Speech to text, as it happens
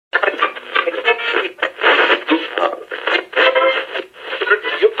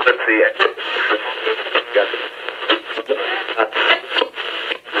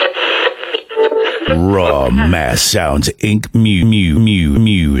Raw Mass Sounds Inc. Music.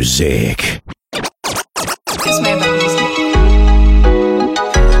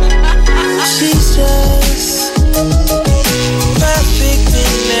 She's just perfect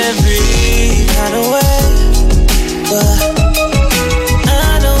in every kind of way, but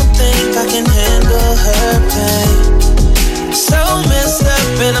I don't think I can handle her pain. So messed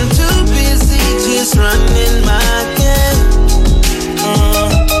up and I'm too busy just running my game.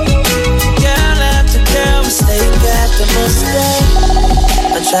 Girl after girl, mistake after mistake.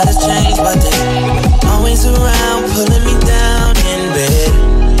 I try to change but they always around, pulling me down in bed.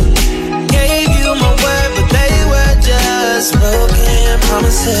 Gave you my word but they were just broken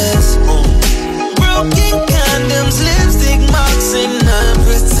promises. Broken condoms, lipstick marks and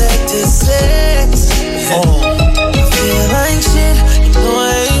unprotected sex. I feel like shit, you know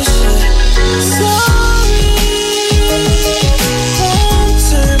I ain't shit. Sorry, won't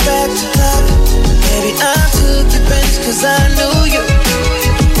turn back to clock. Maybe I took your bench cause I knew you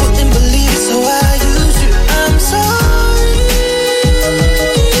wouldn't believe it, so I used you. I'm sorry.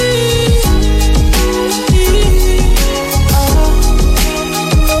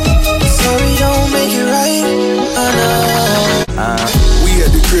 Sorry don't make it right, I know. We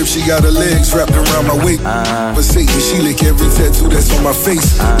at the crib, she got her legs wrapped around my waist. For Satan, she lick every tattoo that's on my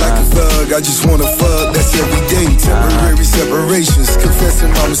face. Like a thug, I just wanna fuck, that's every day. Temporary separations, confessing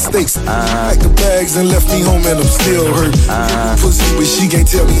my mistakes. Packed the bags and left me home and I'm still hurt. Pussy, but she can't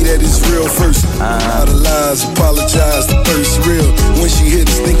tell me that it's real first. All the lies, apologize, the thirst real. When she hit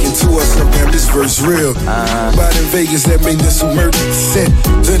us thinking to herself, damn, this verse real. Out in Vegas, that made this emergency set.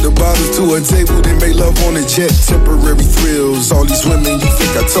 Turn the bottles to a table, then make love on a jet. Temporary thrills, all these women you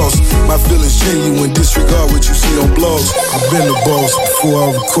think I toss. My feelings genuine, disregard what you see on blogs. I've been the boss before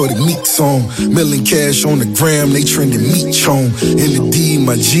I recorded Meek song. Million cash on the gram, they trending Meek chong. In the D,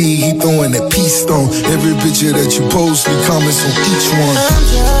 my G, he throwing that peace stone. Every picture that you post, me comments on each one. I'm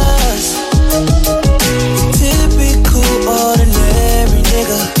just typical ordinary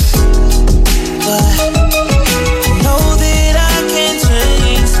nigga, but I know that I can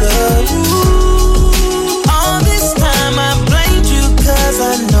change the rules. All this time I blamed you cause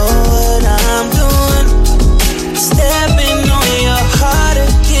I know what I'm doing. Stepping on your heart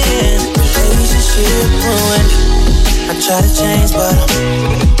again, relationship ruined. I try to change but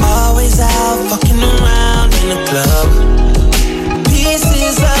I'm always out fucking around in the club.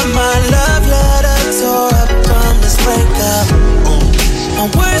 Pieces of my love letter tore up from this breakup. My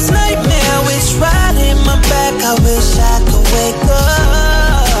worst nightmare, wish right in my back. I wish I could wake up.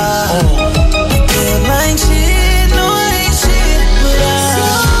 I feel like shit, no I ain't shit, but I'm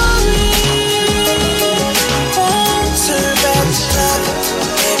sorry. Won't turn back the clock.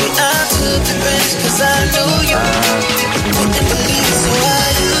 Baby, I took the bench cause I knew you wouldn't believe it, so I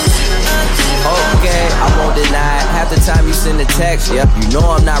used you. Okay, I won't deny it. Half the time you send a text, yep, you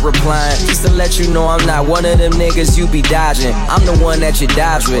know I'm not replying. Just to let you know I'm not one of them niggas you be dodging. I'm the one that you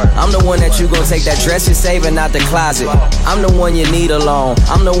dodge with. I'm the one that you gon' take that dress you're saving out the closet. I'm the one you need alone.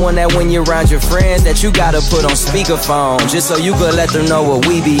 I'm the one that when you're around your friends that you gotta put on speakerphone, just so you could let them know what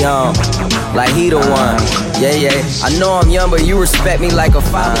we be on. Like he the one, yeah. I know I'm young, but you respect me like a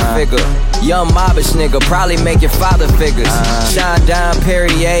father figure. Young mobbish nigga, probably make your father figures. Shine down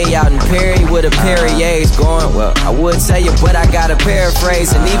Perrier out in Perry with a Perrier's going. Well, I would tell you, but I gotta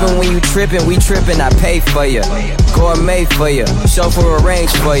paraphrase. And even when you trippin', we trippin', I pay for you. Gourmet for you, chauffeur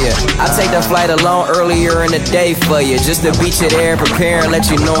arrange for you. I take the flight alone earlier in the day for you, just to beat you there and prepare and let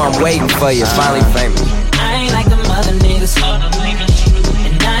you know I'm waiting for you. Finally famous. I ain't like the mother niggas,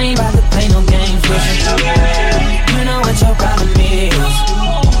 and I ain't about to play no games with you. You know what your problem is.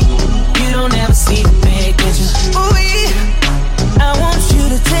 You don't ever see the big picture. Ooh, yeah. I want you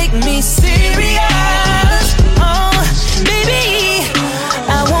to take me serious. Oh, baby,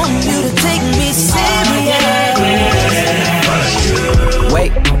 I want you to take me serious.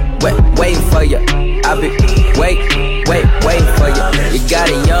 Wait for you. I be wait for you. You got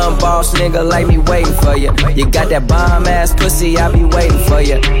a young boss nigga like me waiting for you. You got that bomb ass pussy, I be waiting for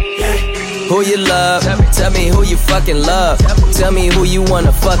you. Who you love? Tell me who you fucking love. Tell me who you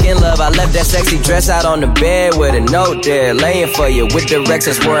wanna fucking love. I left that sexy dress out on the bed with a note there, laying for you. With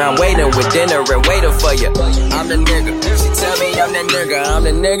directions where I'm waiting with dinner and waiting for you. I'm the nigga. She tell me I'm the nigga. I'm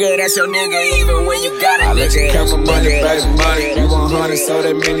the nigga. That's your nigga even when you got it. I let you count my money, baby, money. You 100, so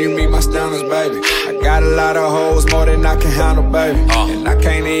that mean you meet my standards, baby. I got a lot of hoes, more than I can handle, baby. And I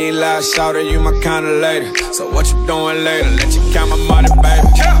can't even lie, shout at you my kind of lady. So what you doing later? Let you count my money, baby.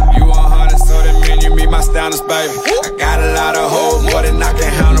 You 100, so that mean you meet my standards, baby. I got a lot of hoes, more than I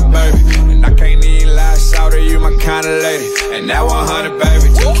can handle, baby. And I can't even lie, shout at you my kind of lady. And that 100, baby,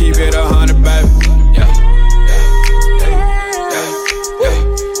 just keep it 100, baby.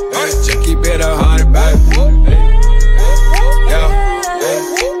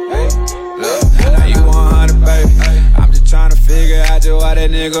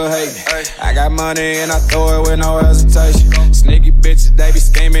 nigga hate. I got money and I throw it with no hesitation. Sneaky bitches, they be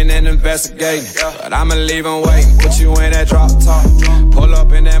scheming and investigating. But I'ma leave them waiting, put you in that drop top. Pull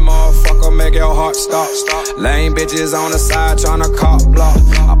up in that motherfucker, make your heart stop. Lame bitches on the side tryna cop block.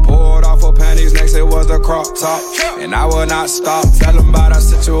 I pulled off her panties, next it was the crop top. And I will not stop, tell them about our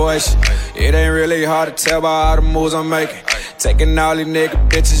situation. It ain't really hard to tell by all the moves I'm making. Taking all these nigga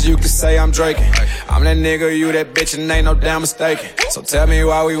bitches, you can say I'm draking. I'm that nigga, you that bitch, and ain't no damn mistaken. So tell me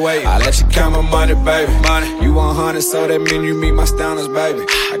why we waiting. I let you count my money, baby. You 100, so that mean you meet my standards, baby.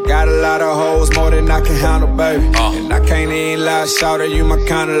 I got a lot of hoes, more than I can handle, baby. And I can't even lie, shout at you my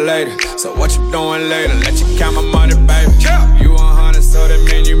kinda lady. So what you doing later? Let you count my money, baby. You 100, so that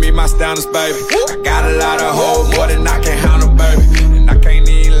mean you meet my standards, baby. I got a lot of hoes, more than I can handle, baby. And I can't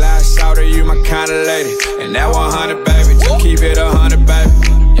even lie, shout at you my kinda lady. And that 100, baby, just keep it 100, baby.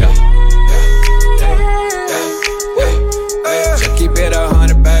 Just keep it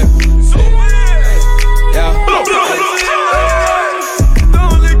 100, baby. Yeah. The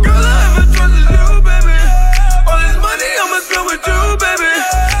only girl I ever trusted you, baby. All this money I'ma spend with you, baby.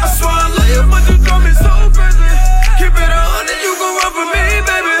 I swear I love you, but you drive me so crazy. Keep it 100, you gon' run for me,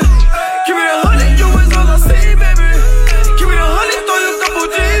 baby. Keep it 100, you is all I see, baby. Keep it 100, throw you double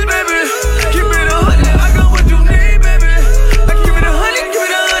G's, baby. Keep it 100, I got what you need, baby. Like keep it 100,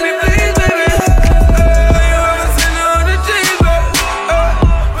 please, baby. You ever seen 100 G's, baby?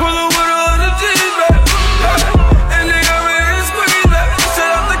 Pull up with 100 G's, baby. And they got me in the squeeze, baby.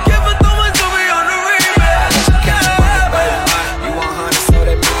 Shut up the kid for throwing to me on the ring, baby. You 100, so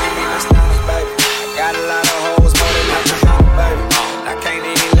that mean you my standards, baby. I got a lot of hoes, more than I can handle, baby. And I can't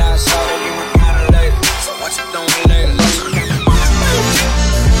even lie, show that you my kind of lady. So what you doing later?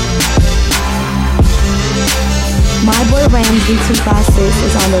 My boy Ramsey256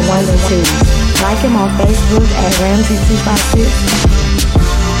 is on the 1 and 2. Like him on Facebook at Ramsey256.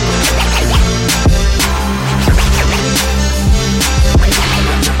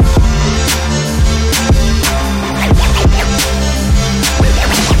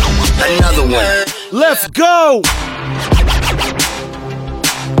 Another one. Let's go!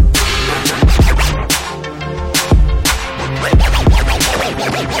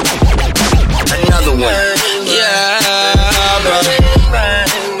 Another one. Yeah, brother.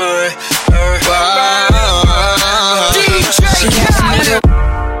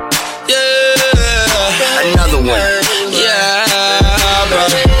 Yeah, another one. Yeah,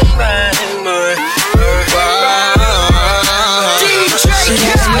 brother.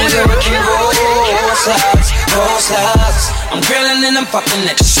 I'm grilling and I'm fucking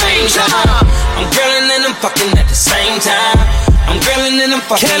at the same time. I'm grilling and I'm fucking at the same time. I'm grilling and I'm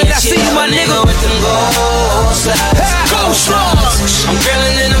fucking and she love a nigga with them gold slugs. I'm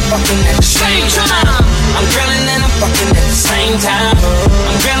grilling and I'm fucking at the same time. I'm grilling and I'm fucking at the same time.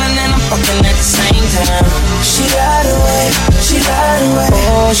 I'm grilling and I'm fucking at the same time. She lied away, she lied away.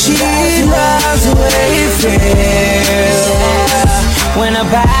 Oh, she loves the way it feels. When her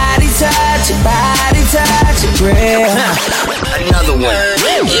body touch your grill. Another one.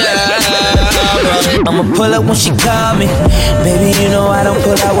 Yeah. I'ma pull up when she call me. Baby, you know I don't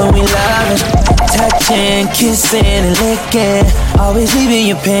pull out when we loving. Touching, kissing, and licking. Always leaving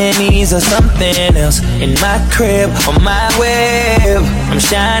your panties or something else in my crib or my web. I'm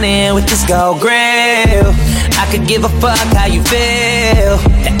shining with this gold grill. I could give a fuck how you feel.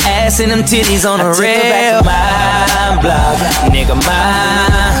 The ass and them titties on the rail. My block, nigga,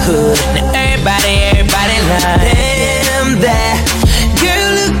 my hood. Now everybody lying. Damn that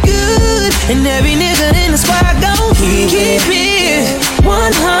girl look good, and every nigga in the squad gon' keep it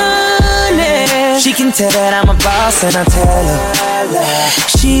 100. She can tell that I'm a boss, and I tell her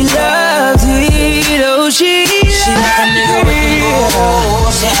she loves it. Oh, she like a nigga with the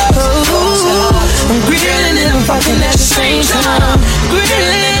balls. I'm grilling and I'm fucking at the same time.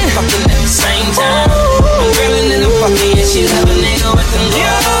 Grilling, fucking at the same time. I'm grilling and I'm fucking, and she love a nigga with them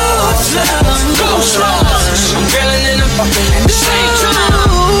gold slugs. I'm grilling and I'm fucking at the same time.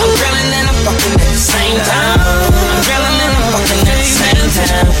 I'm grilling and I'm fucking at the same time. I'm grilling and I'm fucking at the same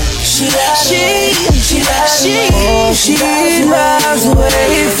time. She loves the way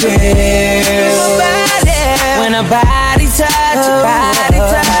it feels. When her body touch your body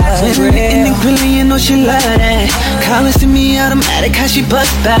touch your in the grilling, you know she love that. Calling to me automatic, how she bust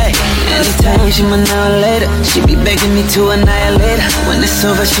back. Anytime she an hour later, she be begging me to annihilate her. When it's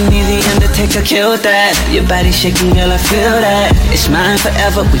over, she need the Undertaker, kill that. Your body shaking, girl, I feel that. It's mine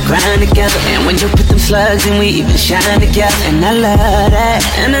forever, we grind together. And when you put them slugs in, we even shine together. And I love that,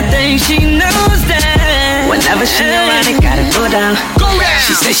 and I think she knows that. Whenever she around, it gotta go down.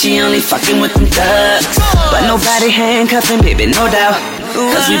 She says she only fucking with them thugs, but nobody handcuffing, baby, no doubt.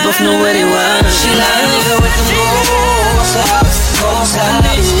 cause we both know what it was. She like a nigga with them goals out.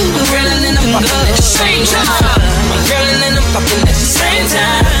 I'm grilling and I'm fucking at the same time. I'm grilling and I'm fucking at the same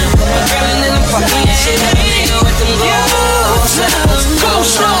time. I'm grilling and I'm fucking at the nigga with them goals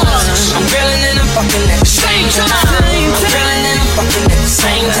out. I'm grilling and I'm fucking at the same time. I'm grilling and I'm fucking at the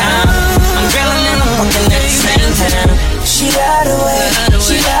same time. I'm grilling and I'm fucking at the same time. She got away,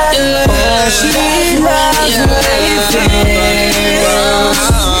 she got away, she loves the way it feels.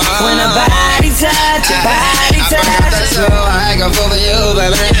 When her body touch, your body touch. I got that soul, I got for you,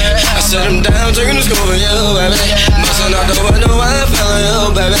 baby. I set him down, drinking the school for you, baby. Bustin' out the window, I fell on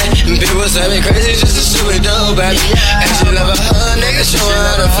you, baby. And people say me crazy, just a stupid dope, baby. And she never heard niggas show her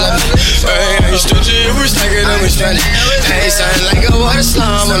how to flip it. Hey, I ain't stingy, if we stack it, then we spend it. Hey, sound like a water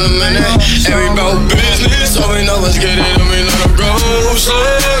slime in a minute. Every about business, all we know is get it. I mean, let them go,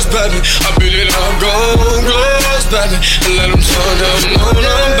 slugs, baby. I beat it up, go, gloves, baby. And let them tell them, no,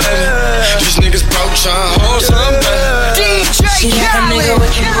 baby. These niggas broke, tryna hold some, baby. She like a nigga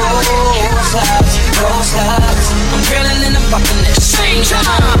with the goals out. I'm grilling and I'm fucking at the same time.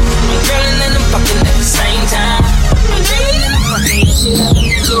 I'm grilling and I'm fucking at the same time. I'm grilling and I'm fucking. She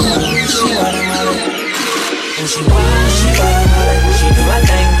do her thing there. She do her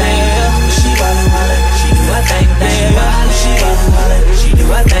thing there. She do her thing there. She do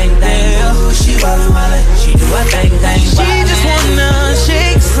her thing there. She just wanna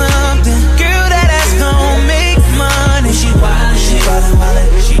shake something, girl, that ass gon' make money. She do her thing.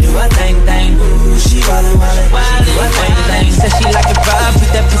 She do her thing. Said she like it rough,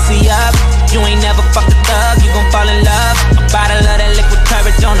 beat that pussy up. You ain't never fucked a thug, you gon' fall in love. A bottle of that liquid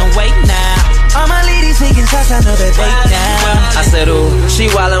courage on the way now. All my ladies taking shots, I know that they down. I said, ooh,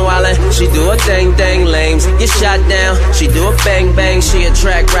 she wildin', she do a thing, lames get shot down. She do a bang, she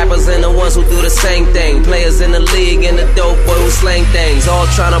attract rappers and the ones who do the same thing. Players in the league and the dope boy who slang things. All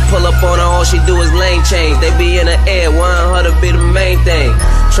tryna pull up on her, all she do is lane change. They be in the air, want her to be the main thing.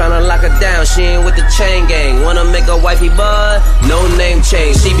 Tryna lock her down, she ain't with the chain gang. Wanna make her wifey bud, no name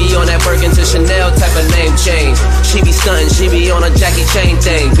change. She be on that Birkin to Chanel type of name change. She be stuntin', she be on a Jackie Chain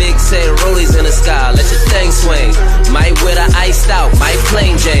thing. Big set rollies in the sky, let your thing swing. Might with her iced out, might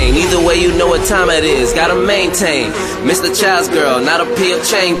plain Jane. Either way you know what time it is, gotta maintain. Mr. Child's girl, not a peel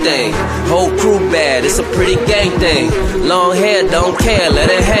chain thing. Whole crew bad, it's a pretty gang thing. Long hair, don't care, let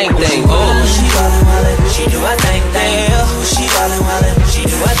it hang thing. Oh, she wildin', she do her thing there. She wildin', she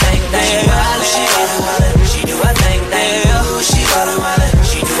do her thing there. She wildin', she do her thing there. She wildin',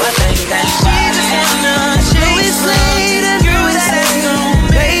 she do her thing there. She just wanna shake later, girl, that ass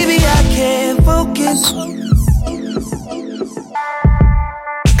on, baby, I can't focus.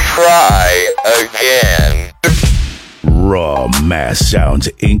 Try again. Raw Mass Sounds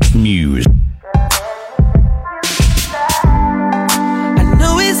Inc. Music. I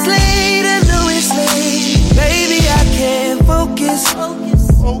know it's late, baby, I can't focus.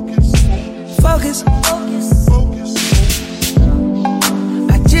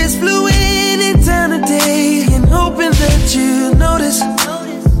 I just flew in town today and hoping that you notice.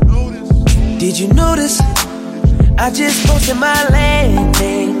 Did you notice? I just posted my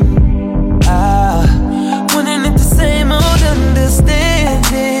landing. Wondering if the same old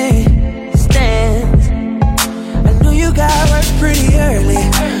understanding stands. I know you got work pretty early.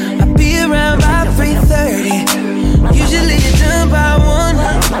 I'll be around by 3:30. Usually you're done by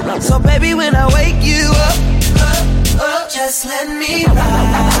 1. So baby, when I wake you up, just let me ride.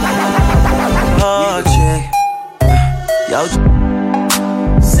 Oh, chick, yo,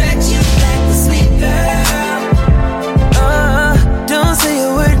 sex you like the sweet girl. Don't say a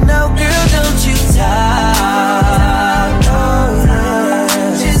word, no, girl, don't you talk. Oh, yeah.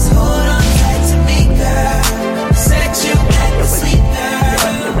 Just hold on tight to me, girl. Sex you like the sweet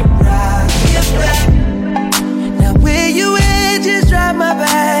girl. Rock your back. Now where you at? Just drive my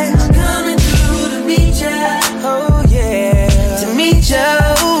back. Coming through to meet ya. Oh yeah, to meet ya.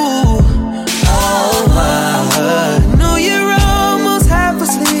 I know you're almost half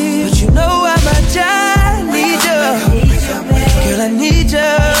asleep, but you know how much I need you. Girl, I need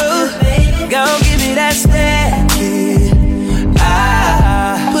you. Gon' give me that stacky.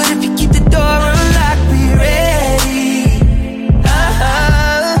 But if you keep the door unlocked, be ready.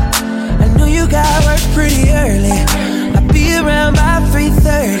 I know you got work pretty early. I'll be around by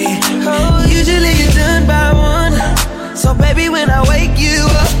 3:30. Usually you're done by 1. So baby, when I wake you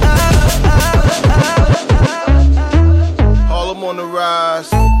up, Harlem on the rise,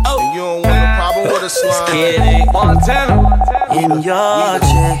 and you don't want a problem with a slime. Montana in your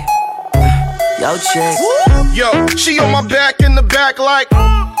check, your check. Yo, she on my back in the back like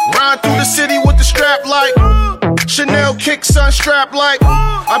ride through the city with the strap like Chanel kick, sun strap like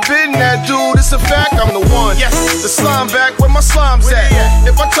I been that dude, it's a fact, I'm the one. Yes, the slime back where my slime's at.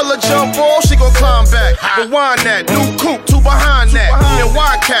 If I tell her jump ball, she gon' climb back. Rewind that, new coupe, two behind that. And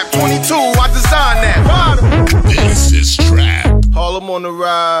wide cap, 22, I designed that. This is Trap. Harlem on the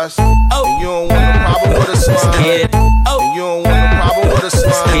rise. And you don't want a problem with a slime. And you don't want a problem with a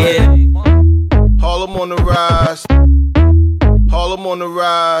slime. Harlem on the rise. Harlem on the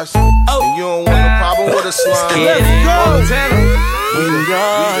rise. And you don't want a problem with a slime.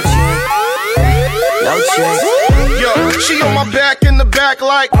 Let's go. Yo, she on my back in the back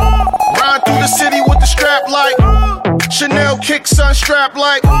like ride through the city with the strap like Chanel kick, sun strap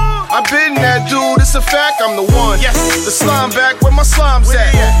like I been that dude, it's a fact, I'm the one. Yes, the slime back where my slime's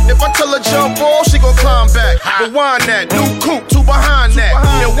at. If I tell her jump ball, she gon' climb back. Rewind that, new coupe, two behind that.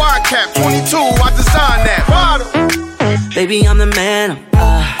 And wide cap, 22, I designed that. Baby, I'm the man.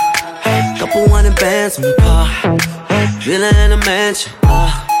 Couple hundred bands on the car. Villa in a mansion.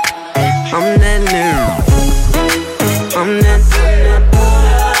 I'm that nigga. I'm that.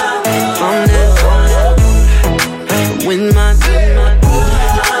 With my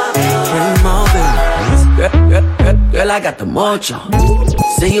girl, I got the mojo.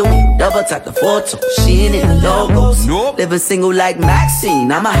 See you double tap the photo. She ain't in the logos. Living single like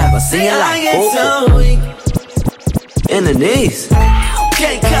Maxine. I'ma have her singing like Coco. In the knees.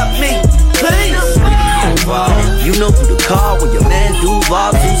 Can't cut me, please. You know who to call when your man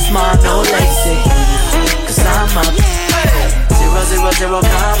Duval too smart, no lazy. Cause I'm up 000,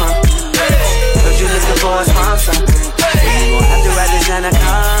 comma. Heard you looking for a sponsor. You gon' have to ride this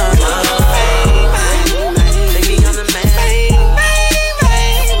Anaconda. Baby, I'm the man.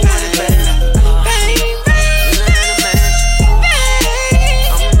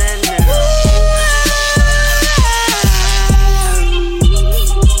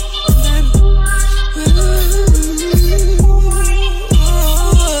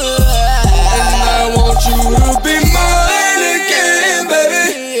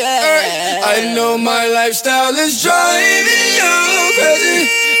 My lifestyle is driving you crazy,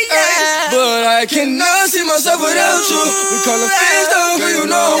 but I cannot see myself without you. We call it face down, girl, you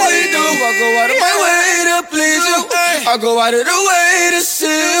know how we do. I go out of my way to please you. I go out of the way to see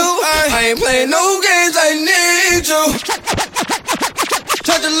you. I ain't playing no games, I need you.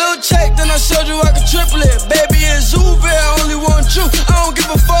 Touch a little check, then I showed you I could triple it. Baby, it's Uber, I only want you. I don't give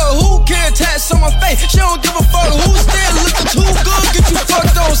a fuck who can attach on my face. She don't give a fuck who's still looking too good. Get you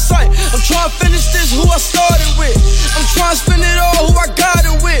fucked on sight. I'm trying to finish this, who I started with. I'm trying to spend it all, who I got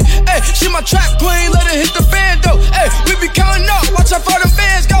it with. Hey, she my trap queen, let her hit the bando. Hey, we be counting up, watch how far the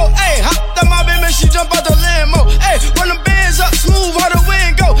bands go. Hey, hopped on my baby, she jump out the limo. Hey, run the bands up, smooth how the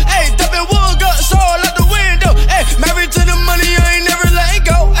wind go. Hey, dumping wood guts all out the window. Hey, married to the money, I ain't never let it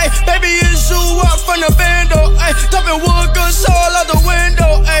go. Ay, baby, it's you up from the bando. Ay, dumping wood guns all out the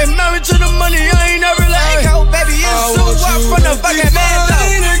window. Ay, married to the money, I ain't never let it go. Baby, it's you up from the fucking bando.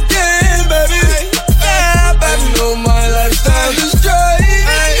 Again, baby. Yeah, baby. I know my lifestyle is driving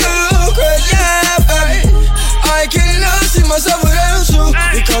you crazy. Yeah, baby. I cannot see myself without you.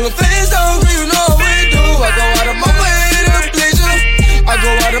 We call it face down, you know we do. I go out of my way to please you. I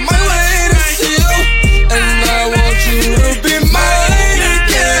go out of my way to see you. And I want you to be mine.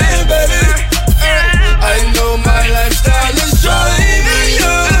 I know my lifestyle is driving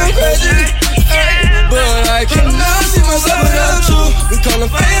you crazy, but I cannot see myself without you. We call it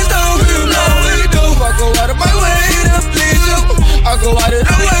fans down, you know we do. I go out of my way to please you. I go out of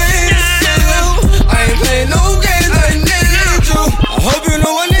the way to see you. I ain't playing no games, I need you. I hope you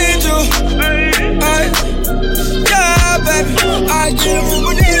know I need you. Yeah, baby, I just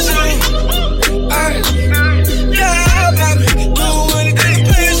need you. Yeah, baby, do anything to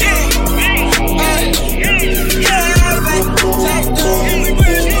please you.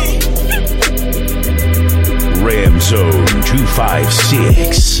 Ramzone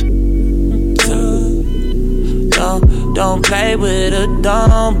 256. Don't play with her,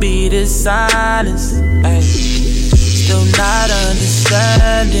 don't be dishonest. Ay. Still not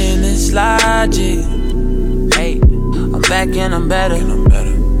understanding this logic. Hey, I'm back and I'm better.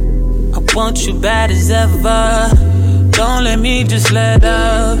 I want you bad as ever. Don't let me just let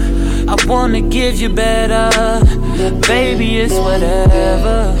up. I wanna give you better. Baby, it's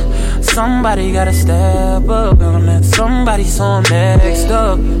whatever. Somebody gotta step up. Gonna let somebody so I'm next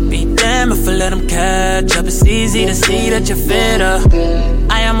up. Be damned if I let them catch up. It's easy to see that you're fitter.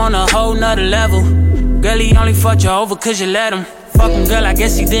 I am on a whole nother level. Girl, he only fucked you over cause you let him. Fucking girl, I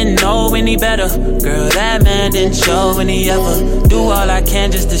guess he didn't know any better. Girl, that man didn't show any ever. Do all I I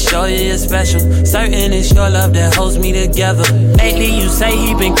can just to show you you're special. Certain it's your love that holds me together. Lately you say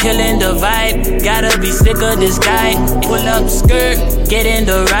he been killing the vibe. Gotta be sick of this guy. Pull up skirt, get in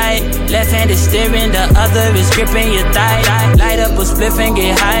the right. Left hand is steering, the other is gripping your thigh. Light up a spliff and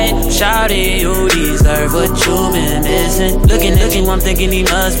get high. Shawty, you deserve what you been missing. Looking at you, I'm thinking he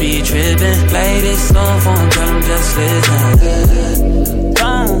must be tripping. Play this song for him, tell him just listen.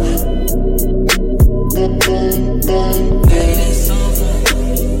 Play this song for him.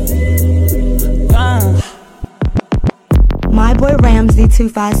 My boy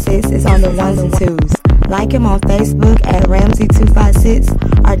Ramsey256 is on the ones and twos. Like him on Facebook at Ramsey256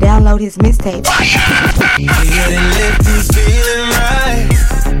 or download his mixtape. Getting lifted, feeling right.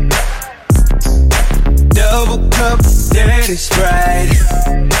 Double cup, dirty Sprite.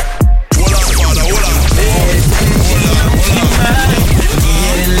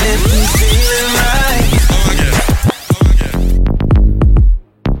 Getting lifted, feeling right.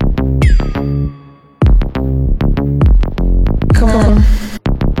 Come on.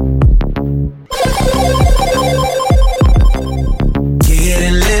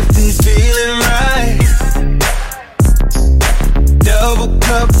 Getting lifted, feeling right. Double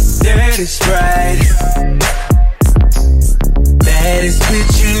cup, dirty Sprite. Baddest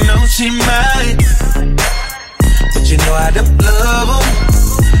bitch, you know she mine. But you know I don't love 'em,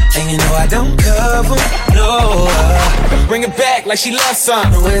 and you know I don't cover 'em, no. Bring it back like she loves some.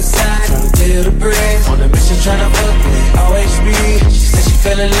 On the west side, tryna feel the breeze. On a mission tryna fuck with OHB. She said she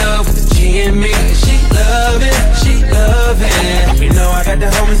fell in love with the G and me. She love it, she love it. You know I got the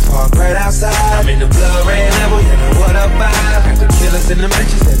homies parked right outside. I'm in the blood red level, you know what I vibe. Got the killers and the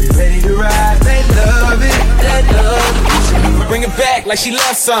bitches that be ready to ride. They love it, they love it. Bring it back like she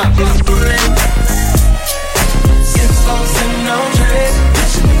loves some. 6 folks sitting on trays,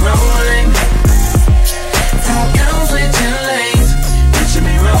 bitchin' me rolling. Top down switching lanes, bitchin'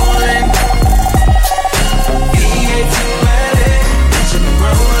 me rolling. EA to LA, bitchin' me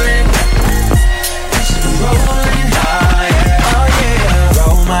rolling. Bitchin' me rolling, oh yeah, oh yeah.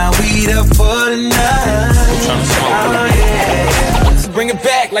 Roll my weed up for the night, oh yeah. Bring it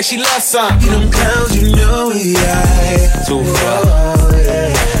back like she loves some. You them clowns, you know we high. Too far. Oh,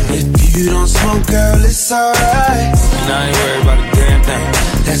 yeah. If you don't smoke, girl, it's alright. And I ain't worried about a damn thing.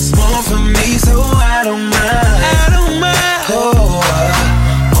 That's more for me, so I don't mind. I don't mind. Oh,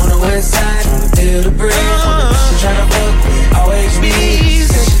 on the west side, tryna feel the breeze. On the mission, tryna fuck with OHB.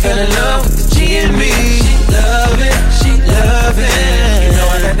 Said she fell in love with the G and me. She love it, she love it. You know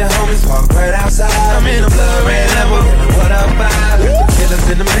I got the homies parked right outside. I'm in the blood red level, you know what I vibe. Got the killers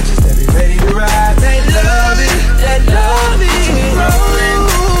and the bitches that be ready to ride. They love it, they love it. Rolling.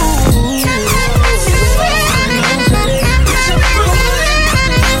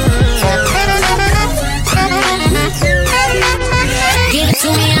 To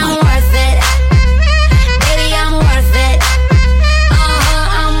me, I'm worth it. Baby, I'm worth it.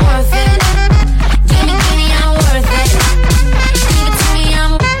 I'm worth it. Give me, I'm worth it. Give it to me,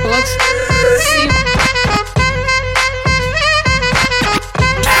 I'm worth it.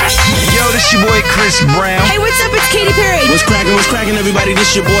 Yo, this your boy Chris Brown. Hey, what's up? It's Katy Perry. What's cracking, everybody?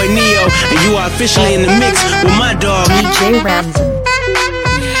 This your boy Neo, and you are officially in the mix with my dog DJ Ramsey.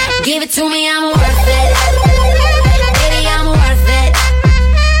 Give it to me, I'm worth it. Baby, I'm worth it.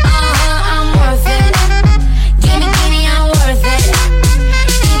 I'm worth it. Give me, I'm worth it.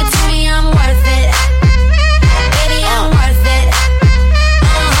 Give it to me, I'm worth it. Baby, I'm worth it.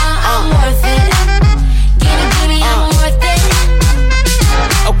 I'm worth it. Give me, I'm worth it.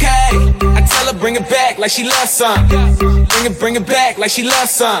 Okay, I tell her bring it back like she loves some. Bring it back like she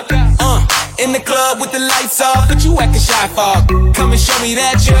loves some. In the club with the lights off, but you acting shy for. Come and show me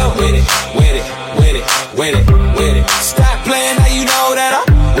that you're with it, with it, with it, with it, with it. Stop playing, now you know that I'm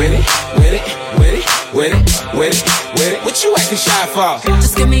with it, with it, with it, with it, with it, with it. What you acting shy for?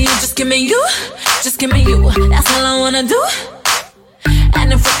 Just give me you, just give me you, just give me you. That's all I wanna do.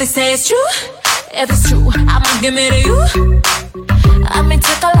 And if what they say is true, if it's true, I'ma give it to you. I may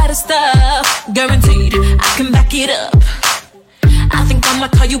take a lot of stuff, guaranteed I can back it up. I think I'ma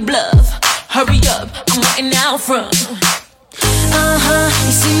call you bluff. Hurry up, I'm waiting out front.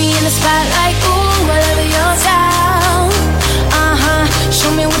 You see me in the spotlight, ooh, I love your style.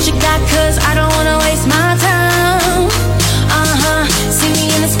 Show me what you got, cause I don't wanna waste my time. See me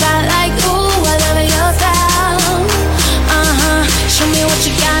in the spotlight, ooh, I love your style. Show me what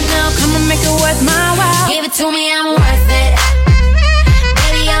you got now, come and make it worth my while. Give it to me, I'm worth it.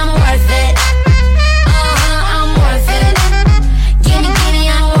 Baby, I'm worth it. I'm worth it. Give me,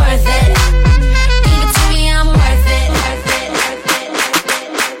 I'm worth it. Give it to me, I'm worth it. Worth it, worth it, worth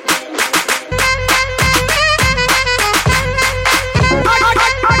it.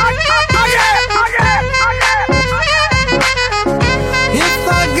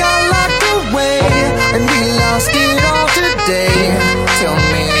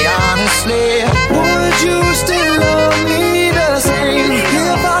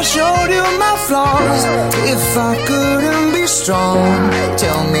 flaws. If I couldn't be strong,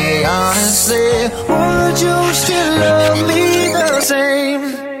 tell me honestly, would you still love me the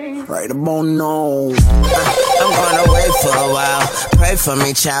same? Right about now. I'm gonna wait for a while. Pray for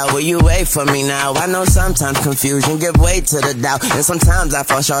me, child. Will you wait for me now? I know sometimes confusion give way to the doubt, and sometimes I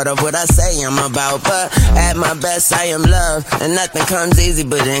fall short of what I say I'm about. But at my best, I am love, and nothing comes easy.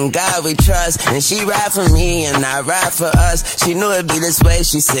 But in God we trust, and she ride for me, and I ride for us. She knew it'd be this way.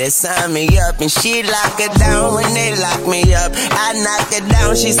 She said, "Sign me up," and she lock it down when they lock me up. I knock it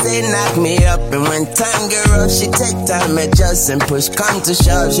down. She said, "Knock me up," and when time get rough, she take time, adjust, and push come to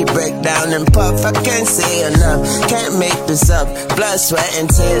shove. She break down and puff. I can't say enough. Can't make this up. Blood, sweat, and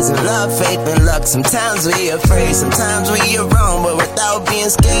tears, and love, faith, and luck. Sometimes we afraid, sometimes we are wrong, but without being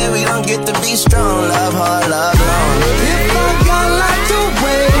scared, we don't get to be strong. Love hard, love long. If I got locked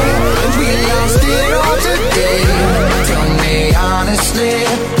away, and we lost it all today, tell me honestly,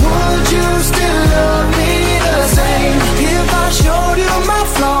 would you still love me the same? If I showed you my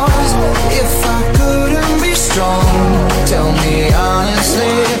flaws, if I couldn't be strong, tell me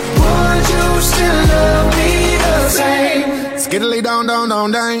honestly, would you still love me the same? Skiddly down, down,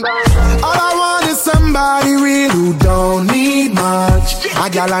 down, down. All I want is somebody real who don't need much. A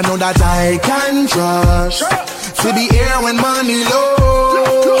gal I know that I can trust. To be here when money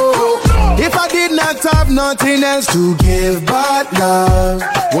low. If I did not have nothing else to give but love,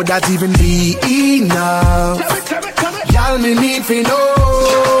 would that even be enough? Y'all me need to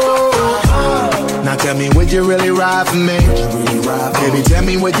know. Now tell me, would you really ride for me? Baby, tell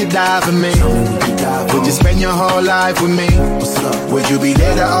me, would you die for me? Would you spend your whole life with me? Would you be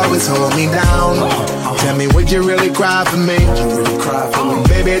there to always hold me down? Tell me, would you really cry for me?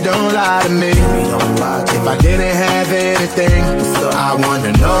 Baby, don't lie to me. If I didn't have anything, I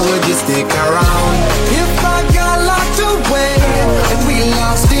wanna know, would you stick around? If I got locked away, and we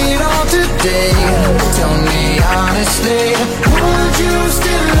lost it all today, tell me honestly, would you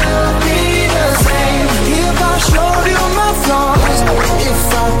still love me the same? If I showed you my flaws, if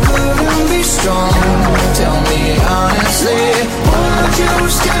I couldn't be strong, tell me honestly, would you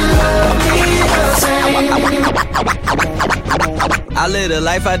still love me the same? I live the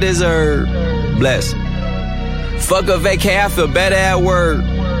life I deserve. Bless. Fuck a vacay, I feel better at work.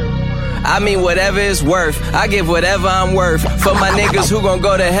 I mean whatever it's worth, I give whatever I'm worth. For my niggas who gon'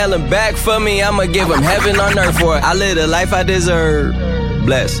 go to hell and back for me, I'ma give them heaven on earth for it. I live the life I deserve.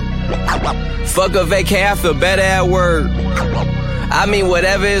 Bless. Fuck a vacay, I feel better at work. I mean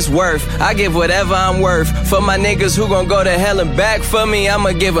whatever it's worth, I give whatever I'm worth. For my niggas who gon' go to hell and back for me,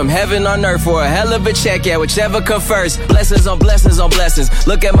 I'ma give them heaven on earth for a hell of a check, yeah, whichever come first. Blessings on blessings on blessings.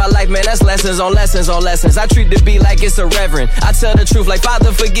 Look at my life, man, that's lessons on lessons on lessons. I treat the beat like it's a reverend. I tell the truth like,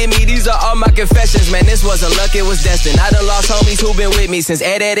 Father, forgive me, these are all my confessions. Man, this wasn't luck, it was destined. I done lost homies who been with me since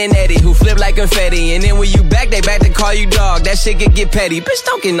Ed, and Eddie, who flip like confetti. And then when you back, they back to call you dog. That shit could get petty. Bitch,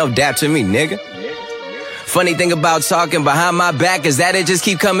 don't get no dap to me, nigga. Funny thing about talking behind my back is that it just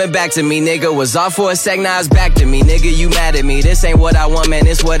keep coming back to me, nigga. Was off for a sec, now it's back to me, nigga. You mad at me? This ain't what I want, man.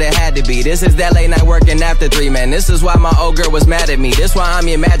 This what it had to be. This is that late night working after 3, man. This is why my old girl was mad at me. This why I'm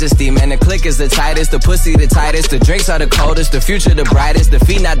your majesty, man. The click is the tightest, the pussy the tightest, the drinks are the coldest, the future the brightest, the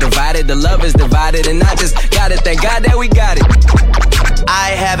feet not divided, the love is divided, and I just gotta thank God that we got it.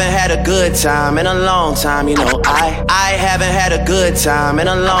 I haven't had a good time in a long time, you know. I haven't had a good time in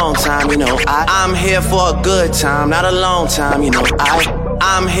a long time, you know. I'm here for a good time, not a long time, you know.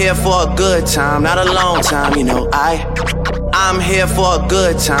 I'm here for a good time, not a long time, you know. I'm here for a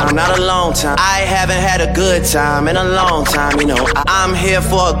good time, not a long time. I haven't had a good time in a long time, you know. I'm here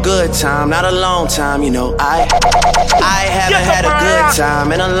for a good time, not a long time, you know. I haven't had a good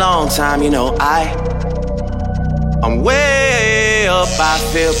time in a long time, you know. I'm way up, I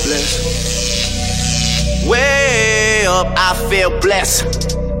feel blessed. Way up, I feel blessed.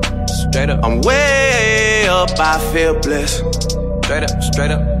 Straight up. I'm way up, I feel blessed.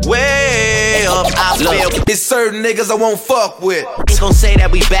 Straight up. Way up, I feel. It's certain niggas I won't fuck with. Ain't gon' say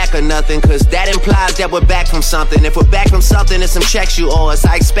that we back or nothing, cause that implies that we're back from something. If we're back from something, it's some checks you owe us.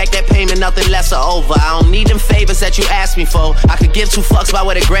 I expect that payment, nothing less or over. I don't need them favors that you asked me for. I could give 2 fucks about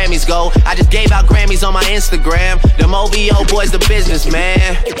where the Grammys go. I just gave out Grammys on my Instagram. Them OVO boys, the business,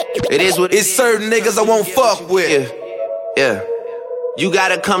 man. It is what it's certain niggas I won't fuck with. Yeah. You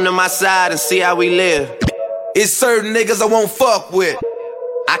gotta come to my side and see how we live. It's certain niggas I won't fuck with.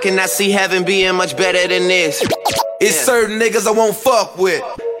 I cannot see heaven being much better than this. It's certain niggas I won't fuck with.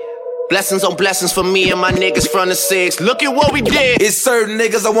 Blessings on blessings for me and my niggas from the 6. Look at what we did. It's certain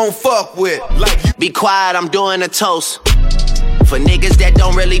niggas I won't fuck with. Be quiet, I'm doing a toast. For niggas that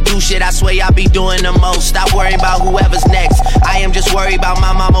don't really do shit, I swear I be doing the most. Stop worrying about whoever's next. I am just worried about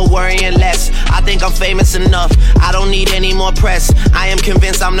my mama worrying less. I think I'm famous enough, I don't need any more press. I am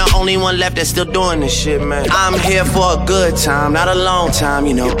convinced I'm the only one left that's still doing this shit, man. I'm here for a good time, not a long time,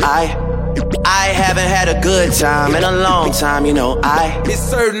 you know. I haven't had a good time in a long time, you know. It's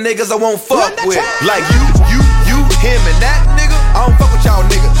certain niggas I won't fuck with. Like you, him, and that nigga. I don't fuck with y'all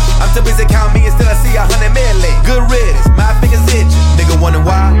niggas. I'm too busy counting me until I see 100 million. Good riddance, my fingers itching. Nigga wondering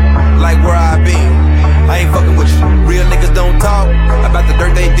why, like where I been. I ain't fucking with you. Real niggas don't talk about the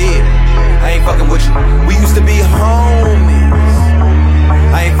dirt they did. I ain't fucking with you. We used to be homies.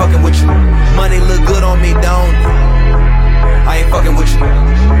 I ain't fucking with you. Money look good on me, don't it? I ain't fucking with you.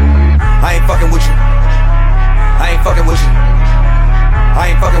 I ain't fucking with you. I ain't fucking with you. I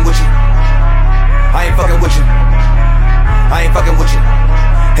ain't fucking with you. I ain't fucking with you. I ain't fucking with you.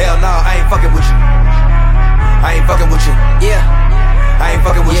 Hell no, I ain't fucking with you. I ain't fucking with you. Yeah. I ain't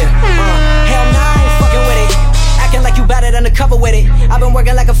fucking with you. Hell no, I ain't fucking with it. Acting like you bout it undercover with it. I've been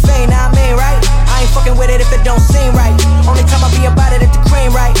working like a fiend, now I mean, right? I ain't fucking with it if it don't seem right. Only time I be about it if the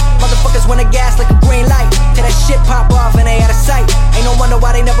cream right. Motherfuckers wanna gas like a green light. Till that shit pop off and they out of sight. Ain't no wonder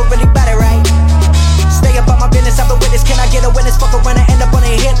why they never really bout it right. Stay about my business, I'm the witness. Can I get a witness? Fuck around and end up on a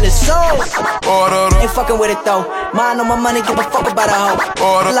hit list. So, ain't fucking with it though. Mine on my money, give a fuck about a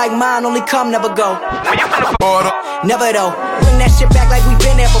hoe. Like mine, only come, never go. Never though. Bring that shit back like we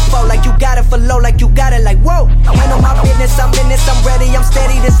been there before. Like you got it for low, like you got it like whoa. Ain't on my business, I'm in this, I'm ready, I'm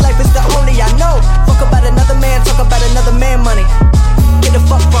steady. This life is the only I know. Fuck about another man, talk about another man money. Get the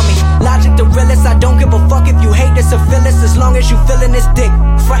fuck from me. Logic the realest, I don't give a fuck if you hate this or feel this. As long as you feeling this dick.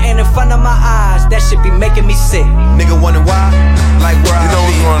 Frontin' in front of my eyes, that shit be making me sick. Nigga wonder why, like where I You know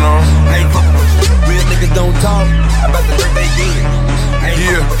what's going on. I ain't fucking with you. Real niggas don't talk about the dirt they did. I ain't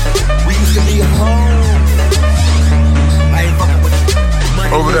fucking with you. We used to be home. I ain't fucking with you.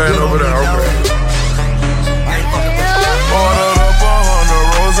 Money Over there and over there, over there. I ain't fucking with you. Ordered up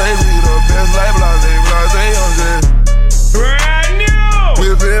 100 roses, we the best like blase, blase, on jet. Brand new.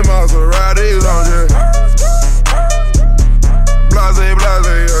 Whipping Maseratis on jet. Blase,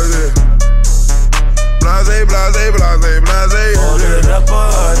 blase, on jet. Blase, blase, blase, blase, on jet. Ordered up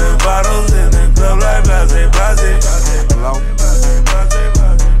 100 bottles in the club like blase, blase.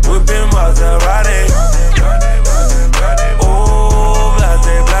 Whipping Maserati. Oh,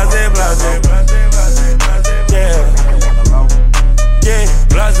 blase, blase, blase. Yeah. Yeah,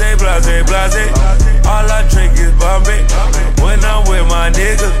 blase, blase, blase. All I drink is Bombay. When I'm with my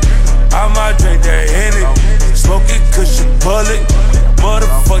niggas, I might drink that Henny. Smoking cushion bullet.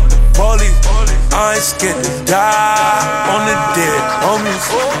 Motherfuck the police. I ain't scared to die on the dead homies.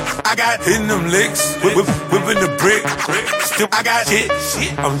 I got hitting them licks, whipping the brick. Still, I got shit.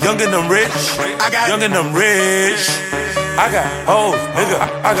 I'm young and I'm rich. I got young and I'm rich. I got hoes, nigga.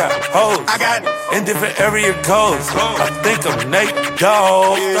 I got hoes. I got in different area codes. I think I'm Nate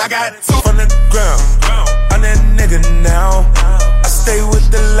Dogg. I got two on the ground. I'm that nigga now. I stay with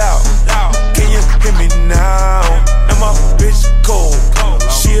the loud. Can you hear me now? And my bitch cold.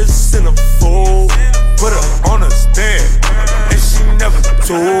 She a centerfold. Put her on a stand, and she never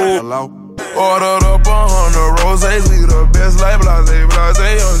told. Ordered up 100 roses, we the best like blase,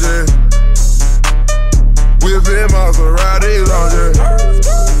 blase, on jet. Whipping Maseratis on jet.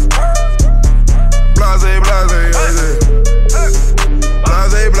 Blase, blase, on jet.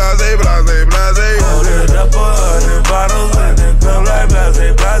 Blase, blase, blase, blase, on jet. Ordered up 100 bottles in the club like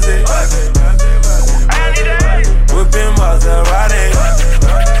blase, blase. Whipping Maserati.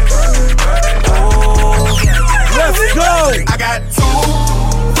 Let's go! I got two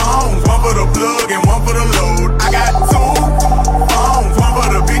phones, one for the plug and one for the load. I got two phones, one for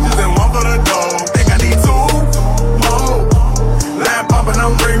the beaches and one for the dog. Think I need two more. Lamp popping,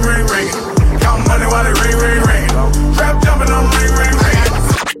 I'm ring, ring, ringing. Count money while it ring, ring, ringing. Trap jumping, I'm ring, ring, ringing.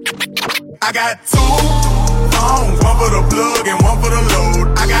 I got two phones, one for the plug and one for the load.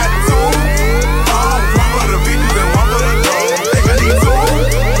 I got two phones, one for the beaches and one for the dog. Think I need two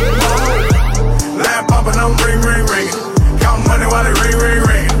more. Lamp popping, I'm ring, ring, ringing. Count money while it ring, ring,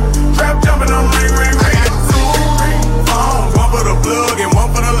 ringing. Trap jumping, I'm ring, ring, ringing. I got two phones, one for the plug and one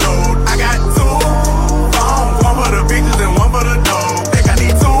for the load. I got two phones, one for the beaches and one for the dog. Think I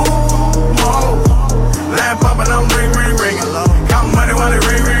need two more. Lamp popping, I'm ring, ring, ringing. Count money while it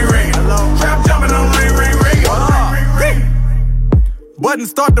ring, ring, ringing. Trap jumping, I'm ring, ring, ringing. button,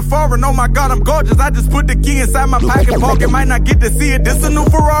 start the foreign. Oh my God, I'm gorgeous. I just put the key inside my pocket. Pocket might not get to see it. This a new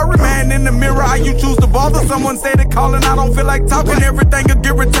Ferrari. Man in the mirror, how you choose to bother? Someone say they calling, I don't feel like talking. Everything will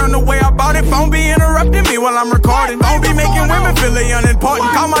get returned the way I bought it. Phone be interrupting me while I'm recording. Phone be making women feel they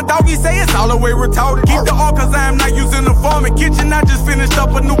unimportant. Call my doggy, say it's all the way retarded. Keep the all cause I am not using the form. In kitchen, I just finished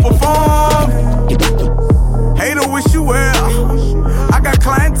up a new perform. Hater, wish you well. I got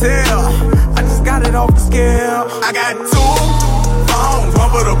clientele. I just got it off the scale. I got 2 phones, one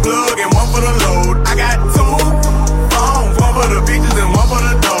for the plug and one for the load. I got 2 phones, one for the bitches and one for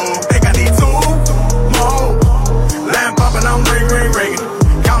the dough. Think I need 2 more. Line popping, I'm ring, ring, ringing.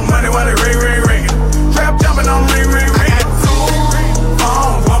 Count money while they ring, ring, ringing. Trap jumping, I'm ring, ring, ringing. I got 2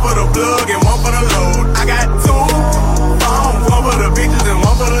 phones, one for the plug and one for the load. I got 2 phones, one for the bitches and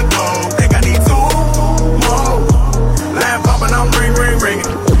one for the dough. Think I need 2 more. Line popping, I'm ring, ring, ringing.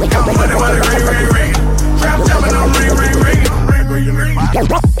 Count money while they ring, ring, ringing. Trap jumping, I'm ring, ring, ringing.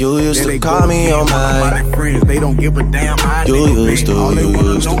 You used to call me on my friends, they don't give a damn. You used to. All they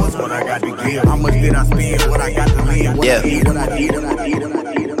wanna know is what I got to give. How much did I spend? What I got to live? What I did, what I did, what I did,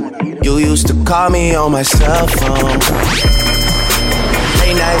 what I did. You used to call me on my cell phone.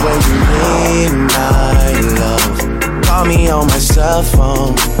 Late night when you need my love. Call me on my cell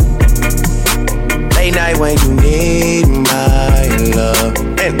phone. Late night when you need my love.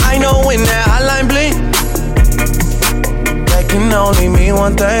 And I know when that hotline blink, that can only mean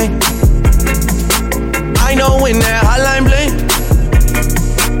one thing. I know when that hotline blink,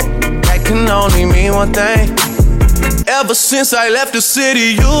 that can only mean one thing. Ever since I left the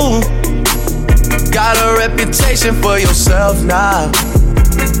city, you got a reputation for yourself now.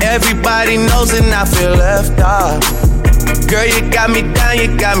 Everybody knows and I feel left out. Girl, you got me down,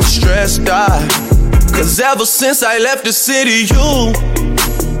 you got me stressed out. Cause ever since I left the city, you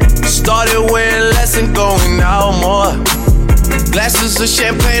started wearing less and going out more. Glasses of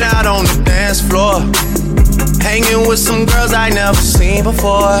champagne out on the dance floor. Hanging with some girls I never seen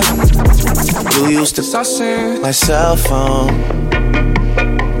before. You used to my cell phone.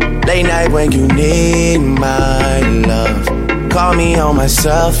 Late night when you need my love. Call me on my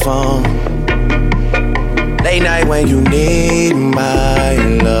cell phone. Late night when you need my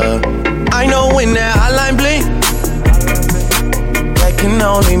love. I know when that hotline blink, that can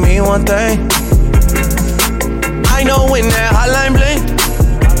only mean one thing. I know when that hotline blink,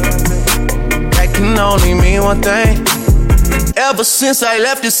 that can only mean one thing. Ever since I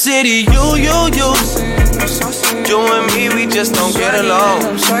left the city, you and me, we just don't get along.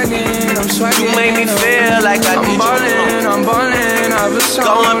 You make me feel like I did you wrong.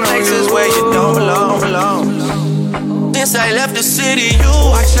 Going places where you don't belong. Since I left the city, you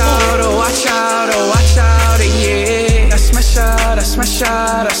watch out, oh watch out, oh watch out, yeah. I smash out, I smash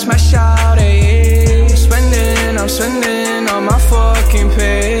out, I smash out, yeah. I'm spending on my fucking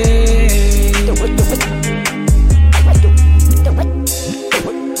pay.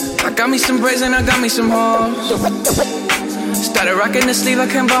 I got me some braids and I got me some hoes. Started rocking the sleeve, I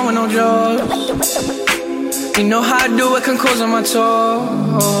can't buy with no job. You know how I do it, can close on my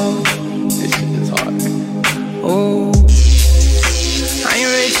toes. This shit is hard. Oh, I ain't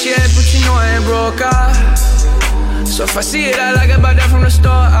rich yet, but you know I ain't broke, So if I see it, I like it, buy that from the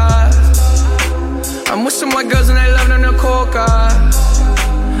store, I'm with some white girls and they love them to coca.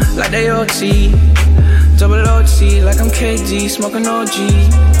 Like they OT, double OT, like I'm KD, smoking OG.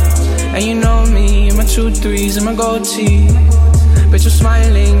 And you know me, in my 2 3s and my gold tee. Bet you're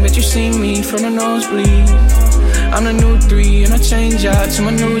smiling, bet you see me from the nosebleed. I'm the new 3 and I change out to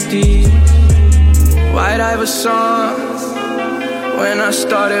my new D. White Iverson. When I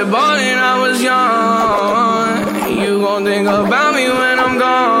started balling, I was young. You gon' think about me when I'm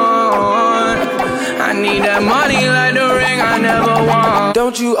gone. I need that money like the ring I never won.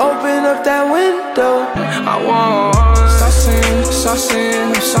 Don't you open up that window. I want saucing,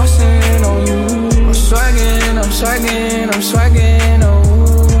 I'm saucing on you. I'm swagging, oh.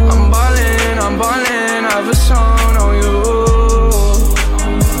 I'm ballin', I have a song on you.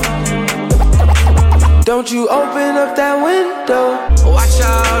 Don't you open up that window. Watch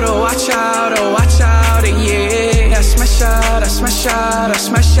out, oh watch out, oh watch out, yeah. I smash out,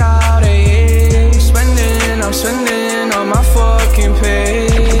 yeah. I'm spending on my fucking pay.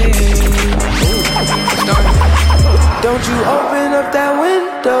 Don't you open up that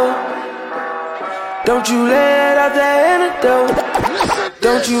window. Don't you let out that antidote.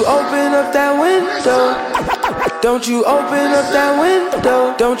 Don't you open up that window. Don't you open up that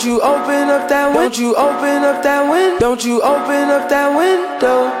window. Don't you open up that window. Don't you open up that window. Don't you open up that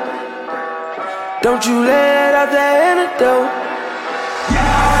window. Don't you let out that antidote.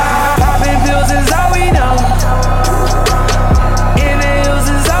 Popping pills is all we know. In the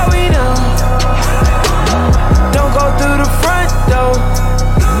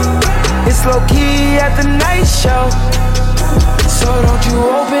It's low key at the night show. So don't you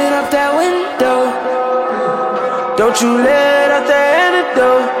open up that window. Don't you let out the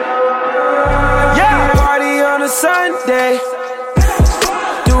antidote. Yeah, party on a Sunday.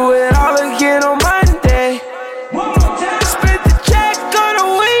 Do it all again on Monday. Split the check on the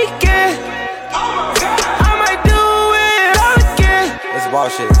weekend. I might do it all again. That's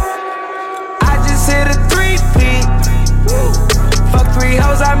bullshit. I just hit a 3-peat. Fuck 3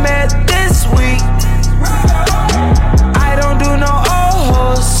 hoes I met this week. I don't do no old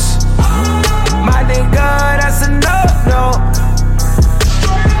hoes. My nigga, that's a no-no.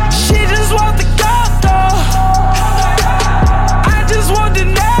 She just want the gold though. I just want the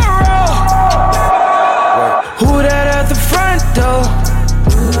narrow. Who that at the front door?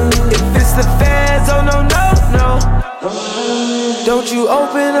 If it's the feds, oh no, no, no. Don't you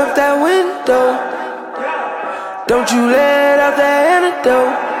open up that window. Don't you let out the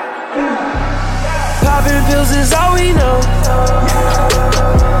antidote. Popping pills is all we know.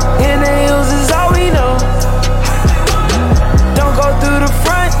 In the hills is all we know. Don't go through the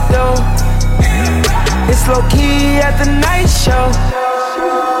front door. It's low key at the night show.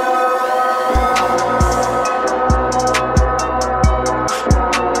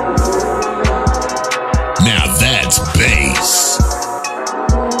 Now that's bass.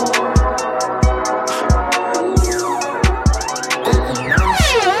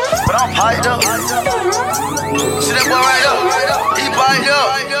 But I'm hyped up. See that boy right up? He piped up.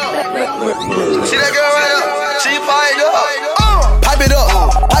 See that girl right up? She piped up. Pipe it up,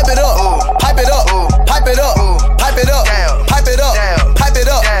 pipe it up, pipe it up, pipe it up, pipe it up, pipe it up, pipe it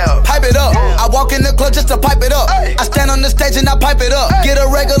up, pipe it up. I walk in the club just to pipe it up. I stand on the stage and I pipe it up. Get a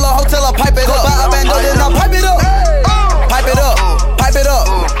regular hotel, I pipe it up. Buy a bando, then I pipe it up. Pipe it up, pipe it up,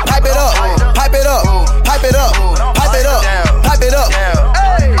 pipe it up, pipe it up, pipe it up, pipe it up, pipe it up.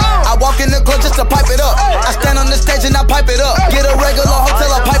 I walk in the club just to pipe it up. I stand on the stage and I pipe it up. Get a regular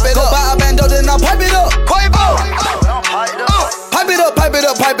hotel, I pipe it up. Buy a bando, then I pipe it up. Pipe it up, pipe it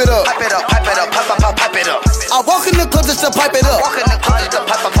up, pipe it up. Pipe it up, pipe it up, pipe it up. I walk in the club just to pipe it up. Walk in the club just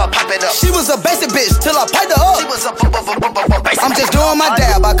to pipe it up. She was a basic bitch till I piped her up. She was a basic. I'm just doing my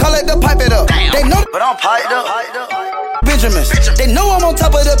dab, I call it the pipe it up. They know, but I'm piped up. Benjamins. They know I'm on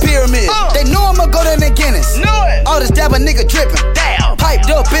top of the pyramid. They know I'ma go to the Guinness. All this dab a nigga drippin'. Piped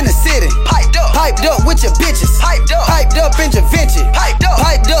up in the city. Piped up with your bitches. Piped up in your Vinci. Piped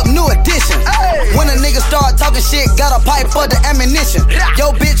up new edition. When a nigga start talking shit, got a pipe for the ammunition.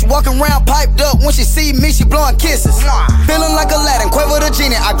 Yo bitch walking around piped up. When she see me, she blowing kisses. Feeling like Aladdin, Quavo the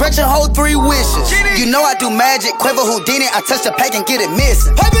genie. I grant your whole 3 wishes. You know I do magic, Quavo Houdini. I touch the pack and get it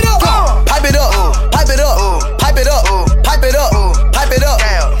missing. Pipe it up, pipe it up, pipe it up, pipe it up, pipe it up, pipe it up,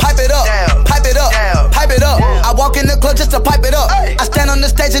 pipe it up, pipe it up, pipe it up. I walk in the club just to pipe it up. I stand on the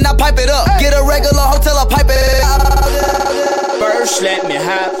stage and I pipe it up. Get a regular hotel, I pipe it up. First, let me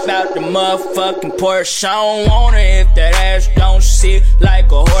hop out the motherfucking Porsche. I don't want it if that ass don't sit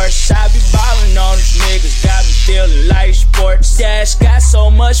like a horse. I be ballin' on these niggas, got me feeling like sports. Dash got so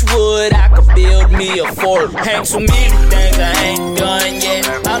much wood, I could build me a fort. Hang so many things I ain't done yet.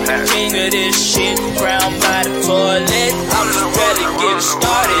 I'm the king of this shit, drowned by the toilet. I'm just ready to get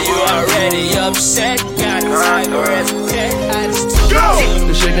started, you already upset. Got a tiger as a pet, I just took it.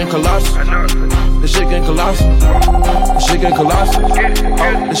 The shit getting colossal. The shit getting colossal. The shit getting colossal. Oh,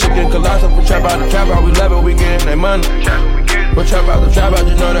 the shit getting colossal. We trap out the trap out, we love it, we getting that money. We trap out the trap out,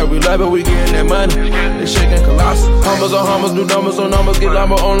 you know that we love it, we getting that money. This shit getting colossal. Hummers on hummers, do numbers on numbers, get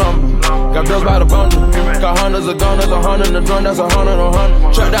lumber on lumber. Got bills by the bundle. Got hundreds of gunners, 100 in the drum, that's 100 on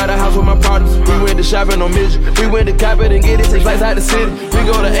 100. Trapped out the house with my partners. We went to shopping on midget. We went to Cap it and get it, 6 flights out the city. We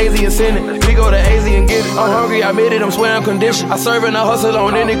go to AZ and send it. We go to AZ and get it. I'm hungry, I made it, I'm swearing condition. I serve and I hustle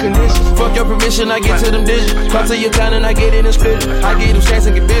on any condition. Fuck your permission, I get to them digits. Come to your town and I get it and split it. I get them stacks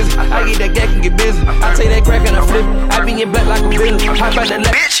and get busy. I get that gack and get busy. I take that crack and I flip it. I be in black like a villain. Hop out that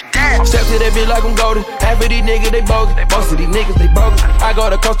bitch, damn. Step to that bitch like I'm golden. Half of these niggas, they bogus. Most of these niggas, they bogus. I go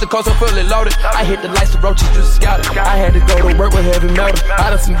to coast, I'm fully loaded. I hit the lights, the roaches just scouted. I had to go to work with heavy metal. I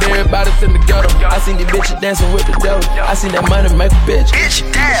done some dead bodies in the ghetto. I seen these bitches dancing with the devil. I seen that money make a bitch. Bitch,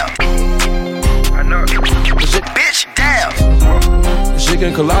 damn. I know. Bitch, damn. The shit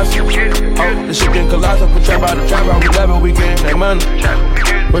getting colossal. Oh, the shit getting colossal. We trap out the trap out, we love it, we getting that money.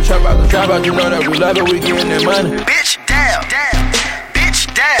 We trap out the trap out, you know that we love it, we getting that money. Bitch, damn. Bitch,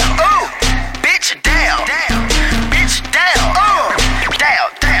 damn. Ooh. Bitch, damn. Bitch, damn. Ooh.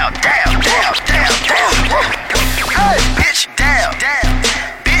 Damn. Hey, bitch, damn.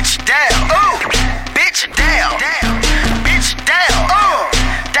 Bitch, damn. Ooh. Bitch, damn. Bitch, damn. Ooh.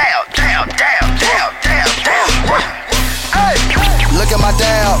 Damn. Hey. Look at my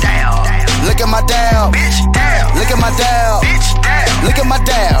dab. my dial. Look at my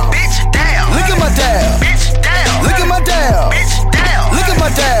dial. Look at my dial. Look at my dial. Look at my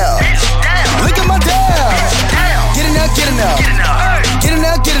dial. Look at my dial. Get in there, get in there. Get in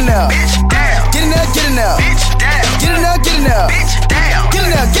there, get in there. Get in there, get in there. Get in there, get in there. Get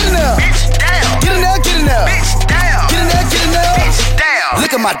in there, get in there. Get in there, get in there. Get in there, get in there.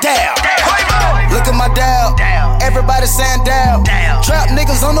 Look at my dial. Look at my dial. Everybody saying dial. Trap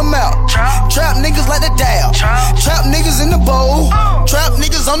niggas on the mouth. Trap niggas like the dial. Trap niggas in the bowl. Trap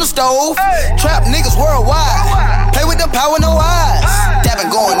niggas on the stove. Trap niggas worldwide. Play with the power, no eyes. Dabbing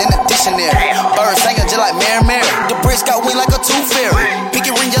going in the dictionary. Birds singing just like Mary Mary. The bricks got wing like a tooth fairy.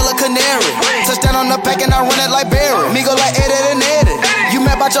 Pinky ring, yellow canary. Touchdown on the pack and I run it like Barry. Me go like Eddie and Eddie. You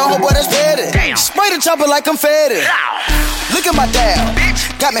mad about your homeboy that's petty. Spray the chopper like confetti. Look at my dial.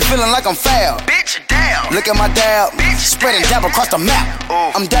 Got me feeling like I'm foul. Look at my dial. Spreading dab across the map.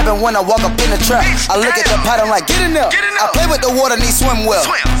 I'm dabbing when I walk up in the trap. I look at the pot, I'm like, get in there. I play with the water, need swim well.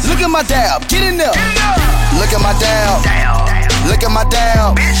 Look at my dial. Get in there. Look at my dial. Look at my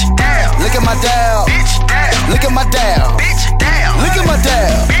dial. Look at my dial. Look at my dial. Look at my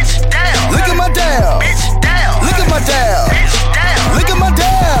dial. Look at my dial. Look at my dial. Look at my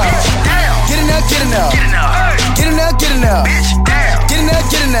dial. Get in there, get in there. Get in there, get in there. Get in there,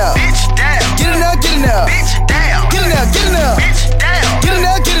 get in there. Get in there, get in there. Get in there, get in there. Get in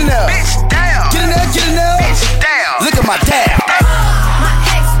there, get in there. Get in there, get in there. Look at my dial. My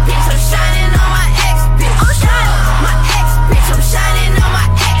ex bitch, I'm shining on my ex bitch. I'm shining. My ex bitch, I'm shining on my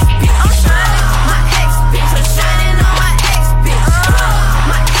ex bitch. I'm shining. My ex bitch, I'm shining on my ex bitch.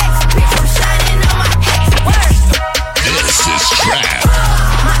 My ex bitch, I'm shining on my ex bitch. This is Trap.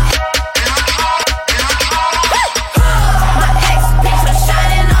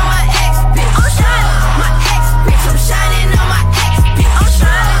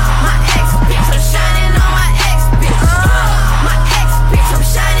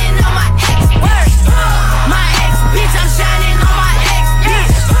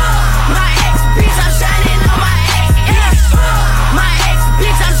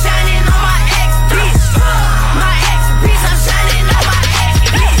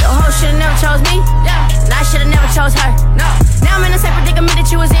 Chose her. No. Now I'm in the same predicament that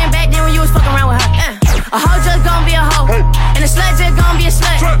you was in back then when you was fucking around with her. A hoe just gon' be a hoe, and a slut just gon' be a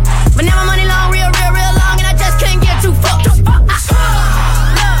slut. But now my money long, real long, and I just couldn't get too fucked.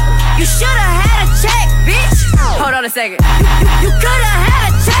 You shoulda had a check, bitch. Hold on a second. You coulda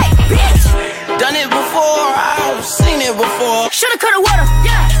had a check, bitch. Done it before, I've seen it before. Shoulda, coulda, woulda.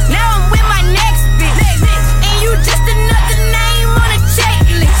 Yeah. Now I'm with my next bitch, and you just another name on a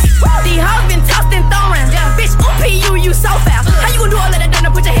checklist. These hoes been tossed and thrown around. Bitch, OPU, you so foul. How you gon' do all of that?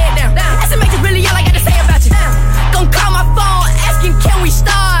 Don't put your head down. That's what makes it really all I got to say about you. Gon' call my phone asking, can we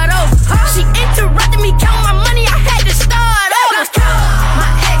start over? She interrupted me, count my money, I had to start over. My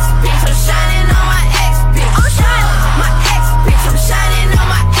ex bitch, I'm shining on my ex bitch. I'm shining. My ex bitch, I'm shining on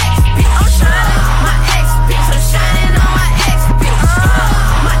my ex bitch. I'm shining. My ex bitch, I'm shining on my ex bitch.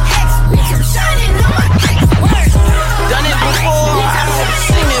 My ex bitch, I'm shining on my ex bitch. Done it before, I've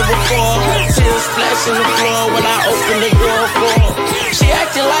seen it before. Tears splashing the floor when I open the door for her. She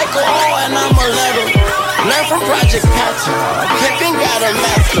acting like a hoe and I'm a letter. Learn from Project Patton. Pippin got a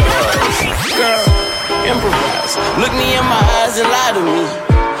master. Girl, improvise. Look me in my eyes and lie to me.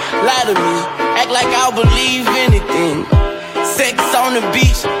 Lie to me. Act like I'll believe anything. Sex on the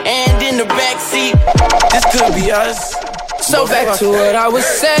beach and in the backseat. This could be us. So back to what I was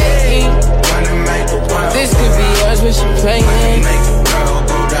saying. This could be us, but she playing.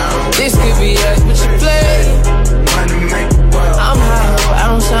 This could be us, but she playing. I'm high, but I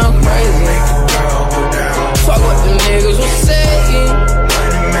don't sound crazy. Fuck what the niggas was saying.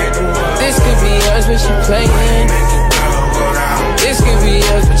 This could be us, but she playing. This could be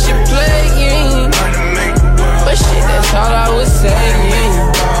us, but she playing. But shit, that's all I was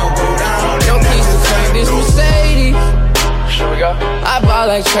saying. No keys to take this Mercedes. I bought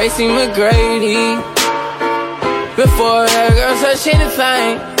like Tracy McGrady. Before that girl touch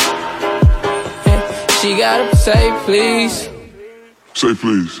anything, she gotta say please. Say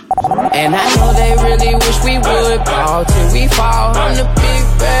please. And I know they really wish we would ball till we fall. I'm the big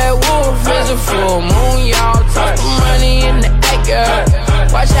bad wolf, it's a full moon, y'all. Toss the money in the air, girl.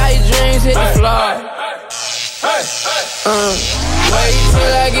 Watch how your dreams hit the floor. Wait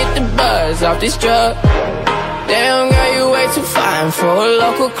till I get the buzz off this drug. Damn girl, you way too fine for a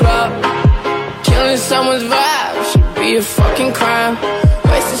local club. Killing someone's vibe should be a fucking crime.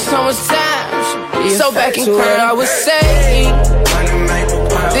 Wasting someone's time should be a so back to what I was saying.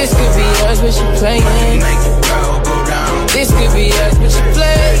 This could be us, but she playing. This could be us, but she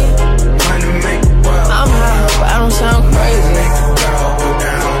playing. I'm high, but I don't sound crazy.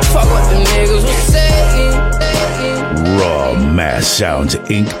 Fuck what them niggas was saying. Raw Mass Sounds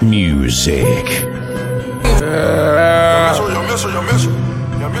Inc. Music.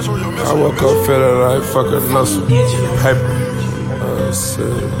 I woke up feeling like fucking muscle. Paper.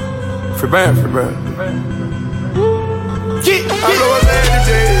 Free band. I blow a bag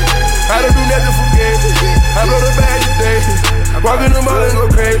today. I don't do nothing for gas. I blow the bag today. Walk in the mall and go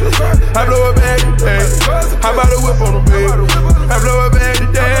crazy. I blow a bag today. I buy the whip on the bed. I blow a bag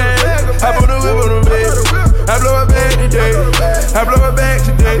today. I put the whip on the bed. I blow a bag today. I blow a bag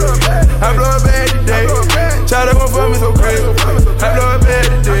today. I blow a bag today. Try to go for me so crazy. I blow a bag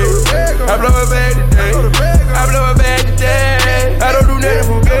today. I blow a bag today. I blow a bag today. I don't do nothing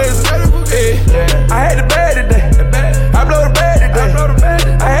for gas. I had the bag today. I blow the bag today.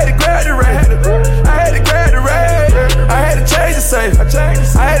 I had to grab the rag. I had to grab the rag. I had to change the safe.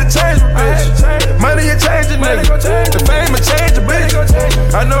 I had to change my bitch. Money you change a nigga. The fame will change a bitch.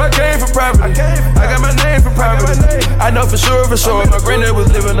 I know I came for property. I got my name for property. I know for sure. My granddad was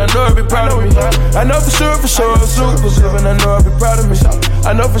living, I know he'd be proud of me. I know for sure. If Zook was living, I know I'd be proud of me.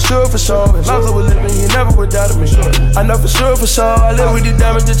 I know for sure. If Lonzo was living, he never would doubt me. I know for sure. I live with these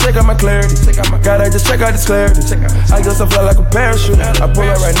diamonds, just check out my clarity. Gotta just check out this clarity. I guess I fly like a parachute. I pull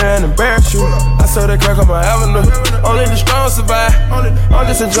up right now and embarrass you. I saw that crack on my avenue. Only the strong survive. I'm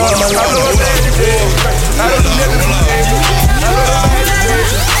just enjoying my life. I don't do nothing for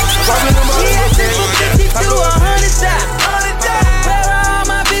walking the money, to 100 shots. Where are all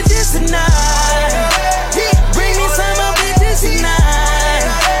my bitches tonight? Bring me some more bitches tonight.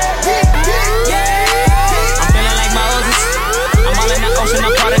 I'm feeling like Moses. I'm all in the ocean,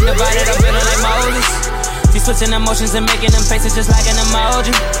 I'm caught and divided. I'm feeling like Moses. She's switching emotions and making them faces just like an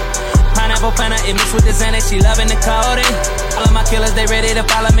emoji. Pineapple planner, it mixed with the Xanax, she loving the coding. All of my killers, they ready to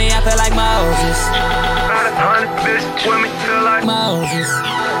follow me, I feel like Moses. Got 100 bitches with me, feel like Moses.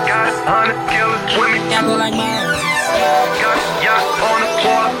 Got 100 killers with me, I feel like Moses. Got a yacht on the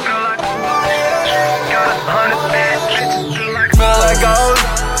water, feel like got 100 bad bitches, feel like gold.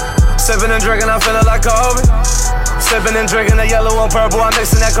 Sipping and drinking, I'm feeling like Kobe. Sipping and drinking that yellow and purple, I'm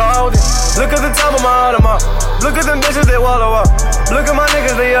mixing that cold. Look at the top of my Audemars. Look at them bitches, they wallow up. Look at my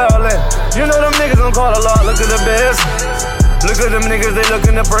niggas, they all in. You know them niggas don't call a lot. Look at the biz. Look at them niggas, they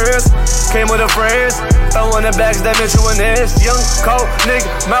looking the prayers. Came with the friends. Throwing the bags that Mitchell and this. Young, cold nigga,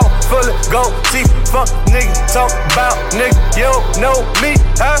 mouth full of gold teeth. Fuck nigga, talk about nigga. You don't know me,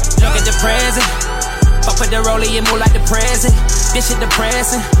 huh? Look at the present. Fuck with the rollie, it move like the present. This shit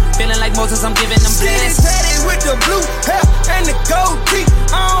depressing. Feeling like Moses, I'm giving them blessings. Tatted with the blue hair and the gold teeth.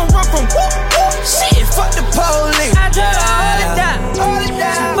 I don't run from whoop whoop. Shit, fuck the police. I try to hold it down. She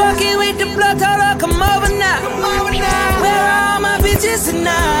fucking with the blood, told her come over now. Where are all my bitches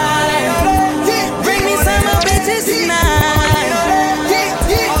tonight? Bring me some more bitches tonight.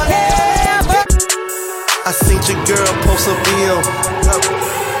 I seen your girl post a bill,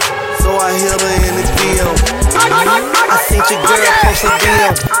 so I hit her in the DM. I seen your girl post a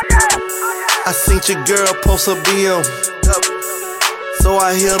bill. I seen your girl post a bill, so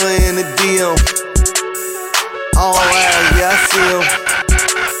I hit her in the DM. Oh wow, yeah, I see him.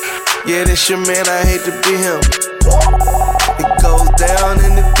 Yeah, this your man, I hate to be him. It goes down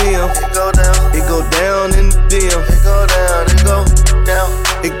in the DM. It go down. It go down in the DM. It go down. It go down.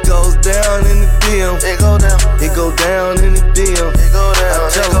 It goes down in the DM. It go down. It go down in the DM. It go down. I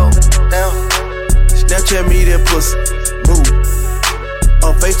tell him down. Snapchat me that pussy, move.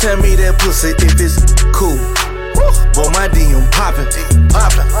 Or FaceTime me that pussy if it's cool. Boy, my DM poppin',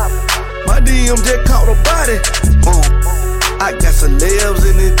 poppin'. My DM just caught a body, move. I got celebs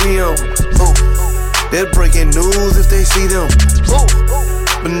in the DM, move. They're breaking news if they see them, move.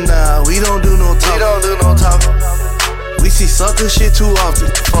 But nah, we don't do no talking. We don't do no talking. We see sucker shit too often,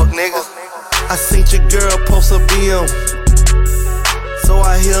 fuck niggas. I seen your girl post a BM, so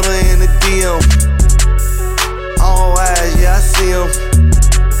I hit her in the DM. All eyes, yeah, I see him.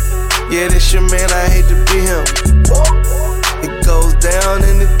 Yeah, this your man, I hate to be him. It goes down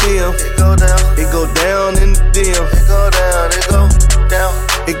in the DM. It go down. It go down in the DM. It go down. It go down.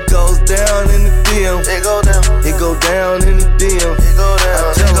 It goes down in the DM. It go down. It go down in the DM. It go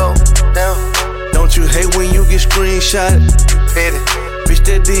down. It go down. Don't you hate when you get screenshotted? Petty. Bitch,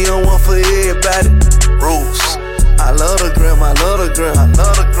 that DM one for everybody. Rules. I love the gram. I love the gram. I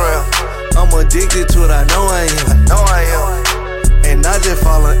love the gram. I'm addicted to it, I know I am. I know I am. And I just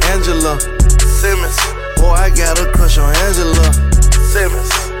follow Angela Simmons. Boy, I got a crush on Angela Simmons.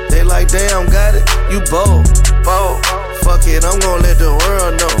 They like, damn, got it, you bold. Fuck it, I'm gon' let the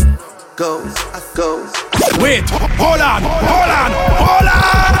world know. Wait, hold on.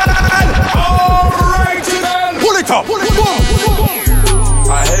 Alright then. Pull it up.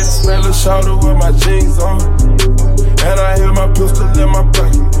 I had to smell a shoulder with my jeans on, and I hear my pistol in my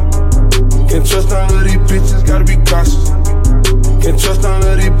pocket. Can't trust none of these bitches, gotta be cautious. Can't trust none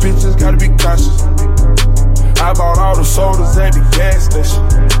of these bitches, gotta be cautious. I bought all the sodas at the gas station.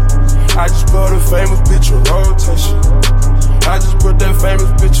 I just put a famous bitch in rotation. I just put that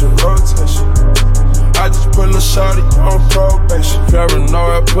famous bitch in rotation. I just put a shawty on probation.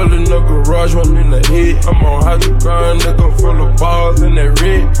 Paranoid, pull in the garage, one in the head. I'm on hydrogun, nigga full of balls in that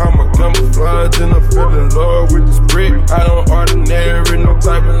red. I'm a camouflage and I'm feeling love with this brick. I don't ordinary, no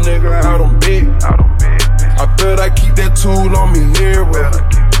type of nigga out on big. I bet I keep that tool on me everywhere.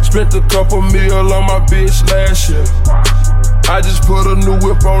 Spent a couple mil on my bitch last year. I just put a new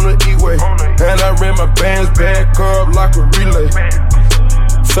whip on the E-way, and I ran my bands back up like a relay.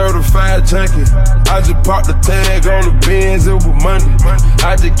 Certified junkie, I just popped the tag on the Benz, it was Monday.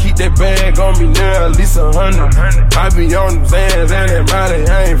 I just keep that bag on me now, at least 100. I be on them Zans and that Molly,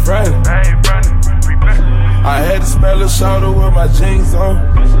 I ain't frontin'. I had to smell a shoulder with my jeans on,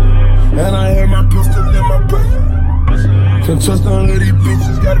 and I had my pistol in my pocket. Can't trust none of these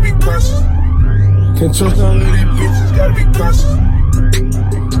bitches, gotta be cautious. Can't trust none of these bitches, gotta be cautious.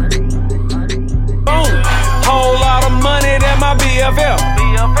 Boom, whole lot of money that my BFL.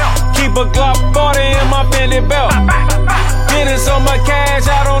 Keep a Glock 40 in my Fendi belt. Getting so much cash,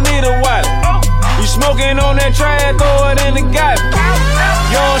 I don't need a wallet. You smoking on that trash, throw it in the garbage.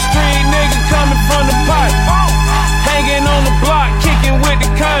 Young street nigga coming from the pot. Hanging on the block, kicking with the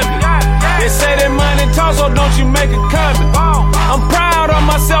convict. They say that money talk, so don't you make a comment. I'm proud of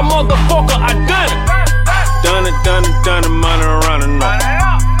myself, motherfucker, I done it. Done it, money running up.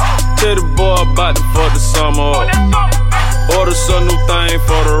 Tell the boy about to fuck the summer up. Order some new thing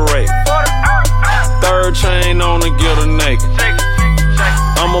for the rate. Third chain on to get her naked.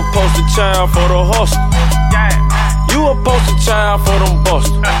 I'ma post a child for the hustle. You a poster child for them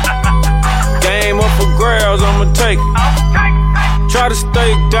busters. Game up for grabs, I'ma take it. Try to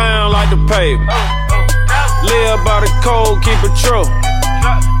stay down like the pavement. Live by the code, keep it true.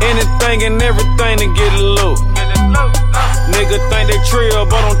 Anything and everything to get a loot. Nigga think they trill,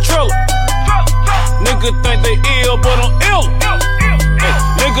 but I'm trillin'. Nigga think they ill, but I'm ill.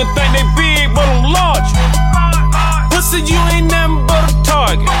 Nigga think they big, but I'm large. Pussy, you ain't nothing but a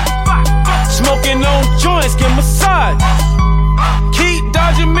target. Smoking on joints, get massage. Keep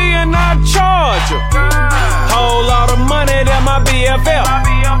dodging me and I'll charge you. Whole lot of money that my BFL.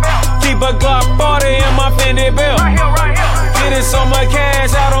 Keep a Glock 40 in my Fendi belt. Getting so much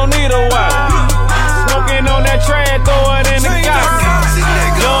cash, I don't need a wallet. Smoking on that trash, throw it in the garbage.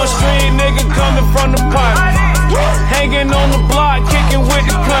 Young street nigga coming from the pot. Hanging on the block, kicking with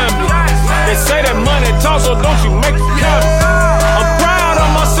the convict. They say that money talk, so don't you make it comment. I'm proud of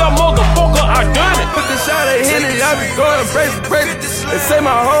myself, motherfucker, I done it. Put the shot at Henny, I be going crazy. They say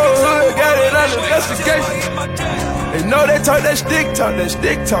my whole hood got it under investigation. They know they talk that stick talk. They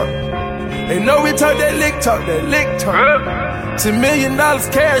know we talk that lick talk. $10 million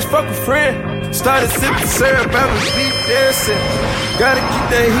cash, fuck a friend. Started sipping syrup, I was deep there since. Gotta keep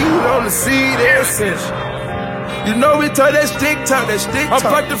that heat on the seed there since. You know we talk that stick talk. I'm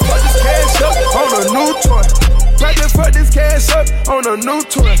about to fuck this cash up on a new toy. About to fuck this cash up on a new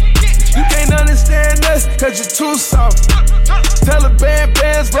toy. You can't understand us, cause you're too soft. Taliban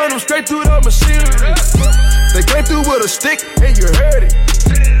bands run them straight through the machinery. They came through with a stick and you heard it.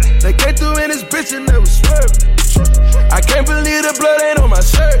 They came through in this bitch and they was swerving. I can't believe the blood ain't on my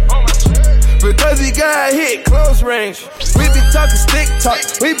shirt. Because he got hit close range. We be talking stick talk,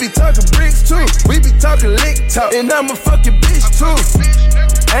 we be talking bricks too. We be talking lick talk, and I'm a fucking bitch too.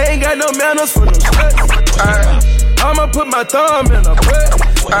 I ain't got no manners for no sluts. I'ma put my thumb in her butt.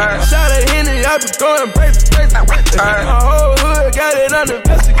 Shot at Henny, I be going crazy. My whole hood got it under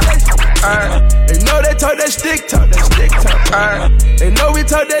investigation. They know they talk that stick talk. They know we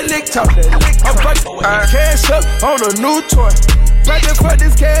talk that lick talk. I'm fucking cash up on a new toy. About to fuck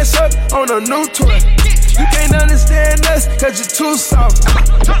this cash up on a new toy. You can't understand us, cause you're too soft.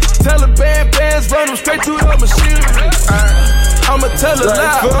 Taliban bands run them straight through the machinery. I'ma tell a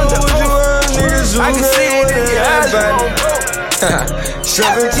lie under oath. I can see it in your eyes.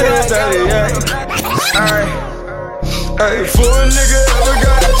 1738. Hey, for a nigga ever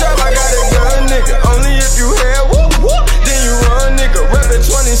got a job, I got a gun, nigga. Only if you had whoop whoop, then you run, nigga. Rapping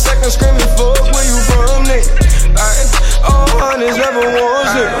 20 seconds screaming, fuck where you from, nigga. All honeys never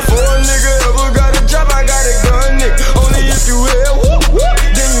wants it. For a nigga ever got a job, I got a gun, nigga. Only if you had whoop whoop,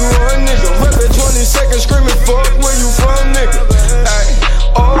 then you run, nigga. Rapping 20 seconds screaming, fuck where you from, nigga.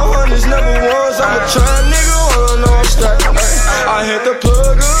 All honeys never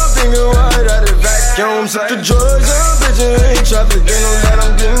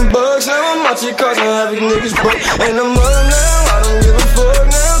have these niggas broke. And I'm up now, I don't give a fuck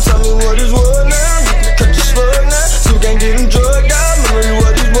now. Tell me what is what now. You can cut your slug now. So can't get him drugged out. Memory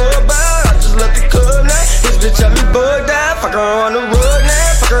what is what about. I just left the club now. This bitch had me bugged out. Fuck her on the rug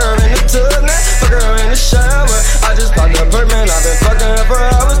now. Fuck her in the tub now. Fuck her in the shower. I just popped that Birdman. I've been fucking her for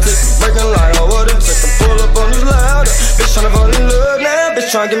hours. Breaking like oh what it took to pull up on this louder. Bitch tryna fall in love now.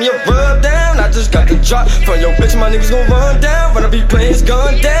 Bitch tryna give me a rub down. I just got the drop from your bitch. My niggas gon' run down. Run up these planes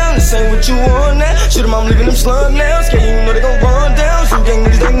gun down. This ain't what you want now. Shoot 'em, I'm leaving them slum now. Scared you know they gon' run down. Some gang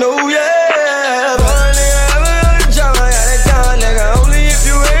niggas they know yeah. Run nigga, I'm a job. I got it done nigga. Only if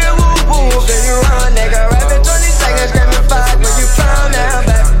you real woo woo. Then you run nigga. Rap it 20 seconds. Screaming 5 when you found now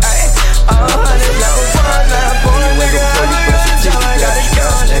back. All hundred level 1 now. Boy nigga, I'm a job. I got it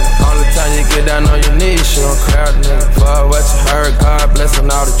done nigga. All the time you get down on your knees, show a crowd, nigga. Fuck what you heard, God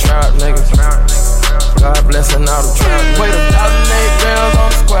blessing all the trap niggas. God blessing all the trap. Weight of 1,008 grams on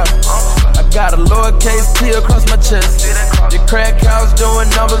the squat. I got a lowercase T across my chest. Your crack house doing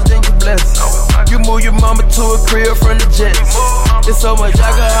numbers, then you bless. You move your mama to a crib from the jets. It's so much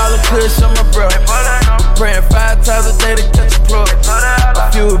alcohol and kush on my bro. Praying 5 times a day to catch a plug.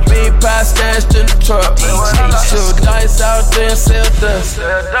 A few bean pie stashed in the truck. Shoot dice out there and sell dust.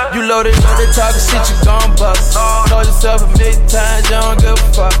 You loaded up, they talking shit, you gon' bust. Told yourself a million times, you don't give a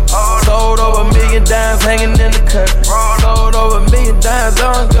fuck. Sold over $1 million dimes hanging in the cut. Sold over $1 million dimes,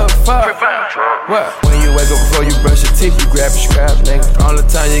 I don't give a fuck. What? When you wake up before you brush your teeth, you grab your scrap, nigga. All the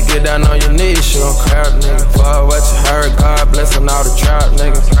time you get down on your knees, show a crowd, nigga. Fuck what you heard, God blessing all the trout,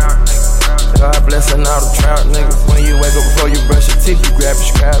 niggas. God blessing all the trout, niggas. When you wake up before you brush your teeth, you grab your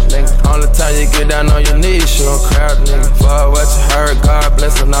scrap, nigga. All the time you get down on your knees, show a crowd, nigga. Fuck what you heard, God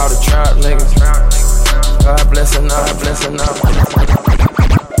blessing all the trout, niggas. God blessing all, blessing all.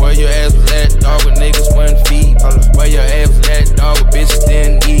 Where your ass was at, dog, with niggas wouldn't feed. Where your ass was at, dog, with bitches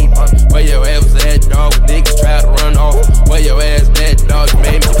didn't eat. Where your ass was at, dog, with niggas tried to run off. Where your ass at, dog, you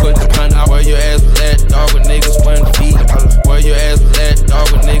made me put the gun out. Where your ass was at, dog, with niggas wouldn't feed. Where your ass was at,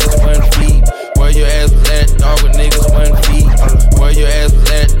 dog, with niggas wouldn't feed. Where your ass was at, dog, with niggas wouldn't feed. Where your ass was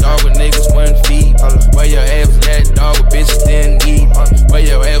at, dog, with niggas wouldn't feed. Where your ass was at, dog, with bitches didn't eat. Where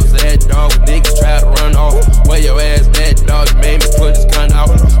your ass was at, dog, with niggas tried to run off. Where your ass at, dog, you made me put this gun out.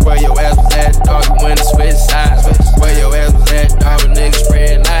 Where your ass was at, dog, you went and switch sides. Where your ass was at, dog, with niggas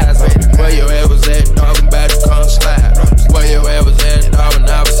spread lies. Where your ass was at, dog, I'm about to come slide. Where your ass was at, dog, when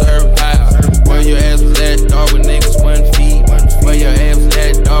I was serving pies. Where your ass was at, dog, with niggas wouldn't feed. Where your ass was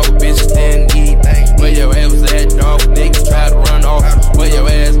at, dog, with bitches didn't eat. Where your ass was at, dog, with niggas tried to run off. Where your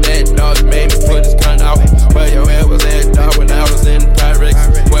ass at, dog, you made me put this gun out. Where your ass was at, dog, when I was in the Pyrex.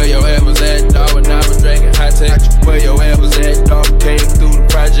 Where your ass was at, dog, when I was drinking high tech. Where your ass was at, dog, came through the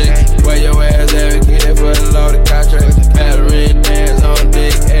project. Where your ass at, again for the loaded contract. Pattern dance on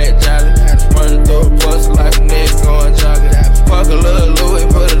dick at Jolly. Running through the bus like a nigga going jogging. Fuck a little Louis,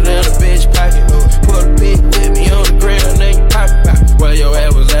 put it in a bitch pocket. Put a big with me on the ground, then you pop it. Where your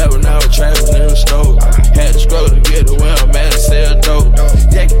ass was at when I was trapping in the stove. Had to scroll to get to where I'm at and sell dope.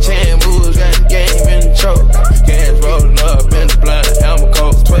 Jackie Chan moves, got the game in the choke. Gas rolling up in the blind, Elmer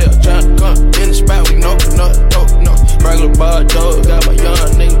Coat. 12 trying to come in the spot, we know nothing dope, no. Regular bar dope, got my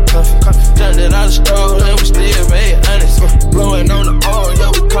young nigga comfy. Jumped it out the stove, and we still made honest. Blowing on the oil, yo,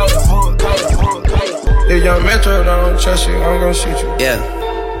 we call it hard, call it hard, call it hard. If young Metro don't trust you, I'm gonna shoot you. Yeah.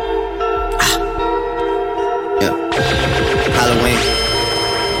 Yeah. Halloween.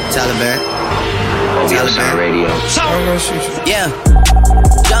 Taliban. Radio. I'm gonna shoot you. Yeah.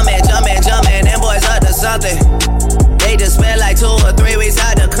 Jumpin', them boys up to something. They just spent like 2 or 3 weeks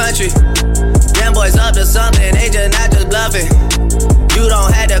out the country. Them boys up to something, they just not just bluffing. You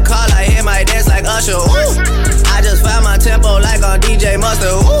don't have to call, I hear my dance like Usher. Ooh. I just found my tempo like on DJ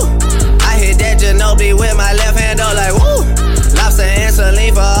Mustard. Ooh. I hit that Ginobili with my left hand, though, like woo. Lobster and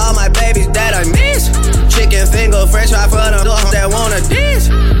saline for all my babies that I miss. Chicken finger, french fry for them that wanna dish.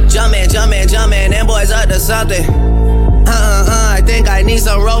 Jumpin', them boys up to something. I think I need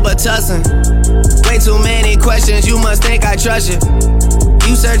some Robitussin. Way too many questions, you must think I trust you.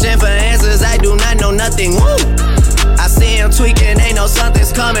 You searching for answers, I do not know nothing, woo. I see him tweaking, ain't no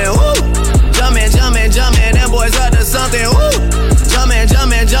something's coming, woo. Jumpin', them boys up to something, woo.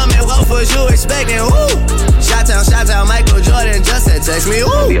 Jumpin', what was you expecting, woo. Shot-town, Michael Jordan just said text me,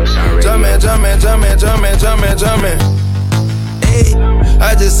 woo. Jumpin'. Hey,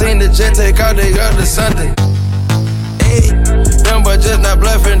 I just seen the jet take out, they got to something. Hey, them boys just not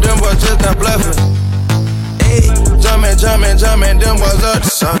bluffing, Hey, jumpin', them boys up to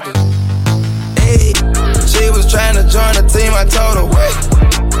something. Hey, she was trying to join the team, I told her, wait.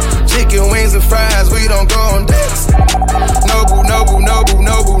 Chicken wings and fries, we don't go on dates. Nobu.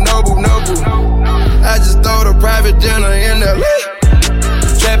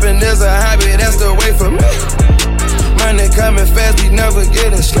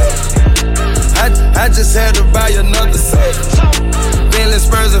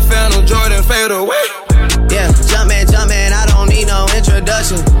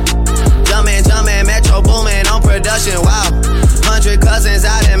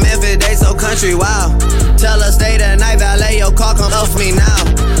 country wild. Tell her stay the night, valet your car, come off me now.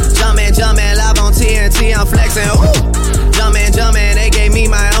 Jumpin', live on TNT, I'm flexing. Ooh. Jumpin', they gave me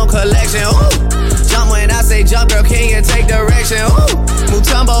my own collection. Ooh. Jump when I say jump, girl, can you take direction? Ooh.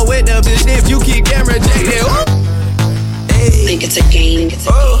 Mutombo with the bitch if you keep getting rejected. Ooh. Hey. Think it's a game. Think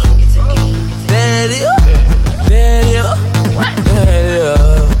it's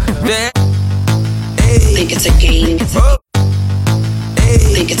a game.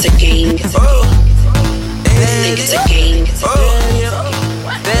 Think it's a game. Think it's a game.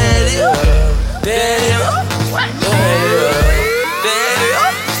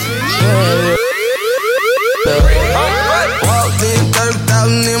 Walked in,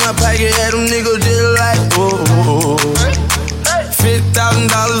 30,000 in my pocket, had them niggas just like, ooh.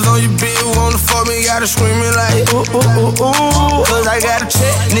 $50,000 on your bill, wanna fuck me, gotta screaming like, ooh, ooh, ooh, ooh. Cause I got a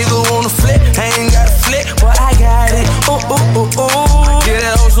check, nigga wanna flip, I ain't got a flip, but I got it, ooh, ooh, ooh, ooh. Get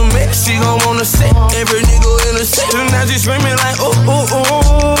that hoe some mix, she gon' wanna sit, every nigga in the set. Now she screaming like, ooh, ooh,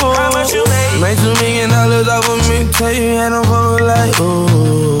 ooh. How much you made? Made $2 million off of me, tell you, and I'm fucking like,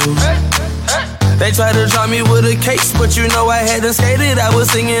 ooh. They tried to drop me with a case, but you know I hadn't skated. I was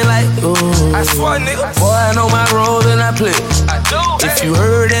singing like, ooh. I swear, nigga, boy, I know my role and I play. I do. If you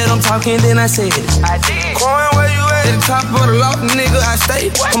heard that I'm talking, then I said it. I did. Coin, where you at? At the top of the loft, nigga, I stay.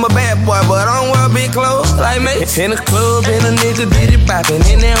 I'm a bad boy, but I don't wear big clothes like me. In the club, and a nigga did it boppin'.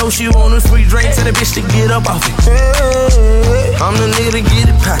 In that hoe, she want a free drink, tell the bitch to get up off it. Hey, I'm the nigga to get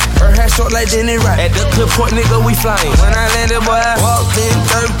it poppin'. Her hair short like Denny Rock. At the clip point, nigga, we flyin'. When I landed, boy, I walked in,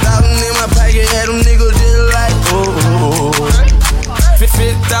 30,000 in my pocket, had them niggas just like, ooh.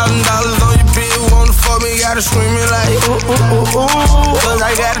 $50,000 on your bill, wanna fuck me, gotta screaming like, ooh, ooh, ooh, ooh. Cause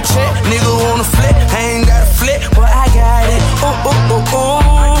I got a check, nigga wanna flip, I ain't got a flip, but I got it, ooh, ooh, ooh,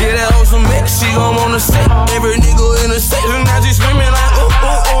 ooh. Get that hoe some mix, she gon' wanna sit, every nigga in the set, and now she screaming like, ooh,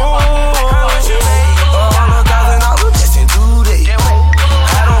 ooh, ooh. How much you made? $100,000 just in 2 days.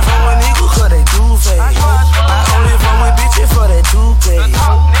 I don't fuck with niggas cause they do fake. I only fuck with bitches for that 2K.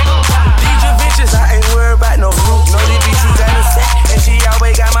 These your bitches, I ain't worried about no group. No, these bitches got a set, and she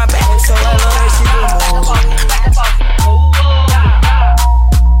always got my back, so I love that she can move.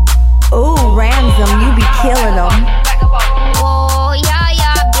 Ooh, Ransom, you be killing them. Oh,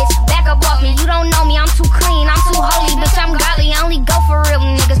 yeah, bitch, back up off me. You don't know me, I'm too clean, I'm too holy, bitch, I'm godly. I only go for real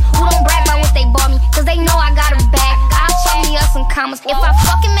niggas who don't brag about what they bought me, cause they know I got a bag. I'll show me up some commas. If I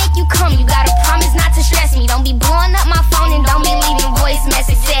fucking make you come, you gotta promise not to stress me. Don't be blowing up my phone and don't be leaving voice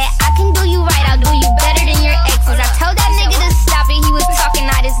message. Said I can do you right, I'll do you better than your exes. I told that nigga to stop it, he was talking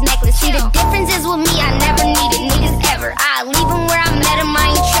out his necklace. See, the difference is with me, I never needed niggas ever. I leave him where I met him,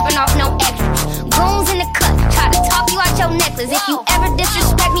 I ain't tripping off no extra. Goons in the cut, try to talk you out your necklace. If you ever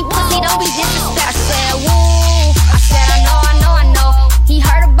disrespect me, pussy, don't be disrespectful. I said, woo, I said, I know. He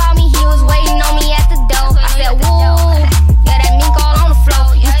heard about me, he was waiting on me at the door. I said, woo, yeah, that mink all on the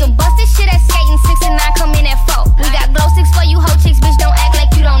floor. Used to bust this shit at skating, 6 and 9 come in at 4. We got glow sticks for you hoe chicks, bitch, don't act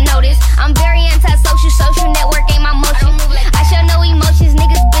like you don't know this. I'm very antisocial, social network ain't my motion. I show no emotions,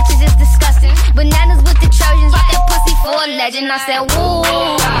 niggas, bitches, it's disgusting. Bananas with the Trojans, like that pussy for a legend. I said, woo,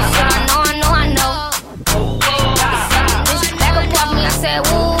 I said, I know. Bitch, back up off me, I said,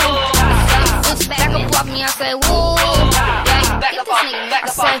 woo. Bitch, back up off me, I said, woo. I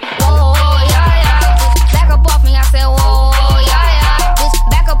said, whoa, yeah, bitch, back up off me, I said, whoa, yeah, bitch,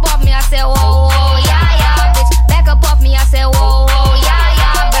 back up off me, I said, whoa, yeah, bitch, back up off me, I said, whoa,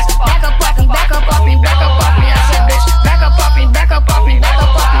 yeah, bitch, back up off me, back up off me, back up off me, I said, bitch, back up off me, back up off me, back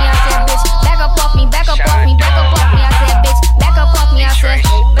up off me, I said, bitch, back up off me, back up off me, back up off me, I said, bitch, back up off me, I said,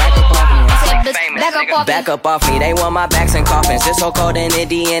 back up off me, I said, bitch, back up off me. Back up off me, they want my backs and coffins. It's so cold in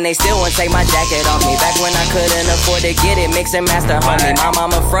Indy and they still won't take my jacket off me. Back when I couldn't afford to get it, mix and master, homie. My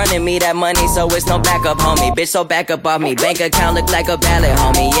mama fronted me that money, so it's no backup, homie. Bitch, so back up off me. Bank account look like a ballot,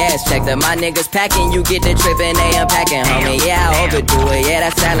 homie. Yes, check that my niggas packing. You get the trip and they unpacking, homie. Yeah, I overdo it. Yeah,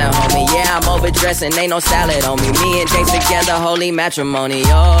 that's salad, homie. Yeah, I'm overdressing. Ain't no salad on me. Me and James together, holy matrimony.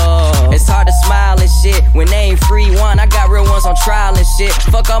 Oh, it's hard to smile and shit when they ain't free one. I got real ones on trial and shit.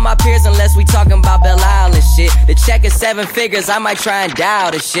 Fuck all my peers unless we talking about Belle Isle and shit. The check is 7 figures. I might try and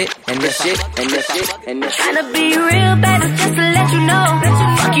dial this shit and this shit and this shit and this shit. Tryna be real bad just to let you know.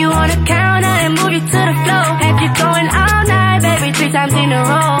 Fuck you on the counter and move you to the floor. Have you going all night, baby, 3 times in a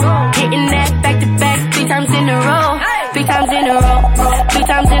row. Hitting that back to back 3 times in a row. 3 times in a row. 3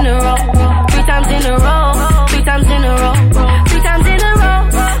 times in a row. 3 times in a row. 3 times in a row. 3 times in a row.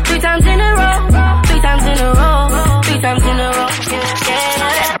 3 times in a row. 3 times in a row. 3 times in a row.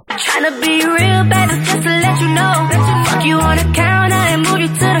 Tryna be real bad just to let you know. Fuck you on the counter and move you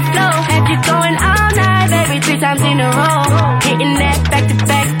to the floor. Have you going all night, baby, 3 times in a row. Hitting that back to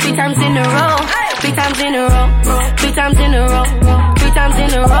back 3 times in a row.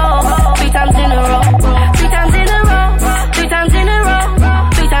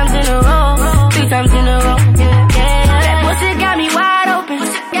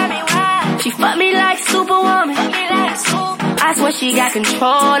 got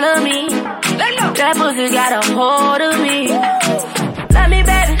control of me. That pussy got a hold of me. Love me,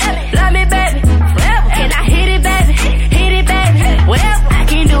 baby, forever. Can I hit it, baby, whatever. I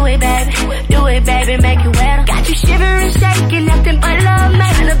can do it, baby, make it wetter. Got you shivering, shaking, nothing but love,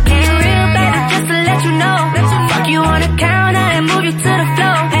 man. Tryna be real, baby, just to let you know. Fuck you on the counter and move you to the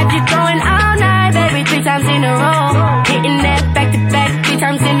floor. Have you going all night, baby, 3 times in a row. Hitting that back to back, 3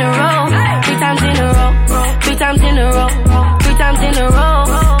 times in a row. 3 times in a row, 3 times in a row. 3 times in a row,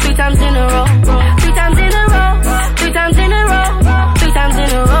 3 times in a row. 3 times in a row, 3 times in a row. 3 times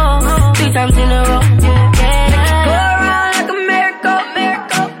in a row, 3 times in a row. Yeah. Go around like a miracle,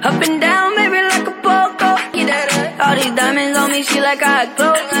 up and down, baby, like a pogo. All these diamonds on me, she like I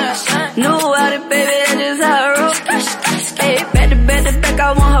glow. New out it, baby, that's just how I roll. Hey, back to back,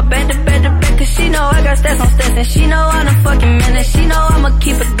 I want her back to back, cause she know I got stats on stats, and she know I'm the fucking man, and she know I'ma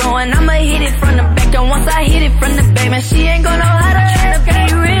keep it going. I'ma hit it from the back, and once I hit it from the back, man, she ain't gonna know how to be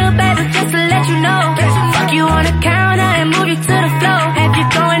real, baby, just to let you know. Fuck you on the counter and move you to the floor. Have you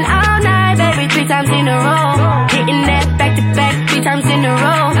going all night, baby, 3 times in a row. Hitting that back to back, 3 times in a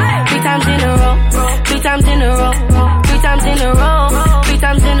row. 3 times in a row, 3 times in a row. 3 times in a row, 3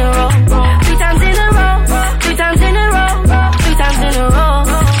 times in a row. 3 times in a row, 3 times in a row. 3 times in a row,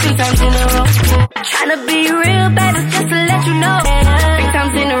 3 times in a row. Tryna be real, baby, just to let you know. 3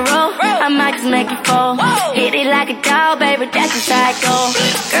 times in a row, I might just make you fall. Hit it like a dog, baby, that's just how it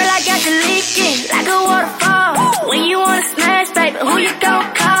goes.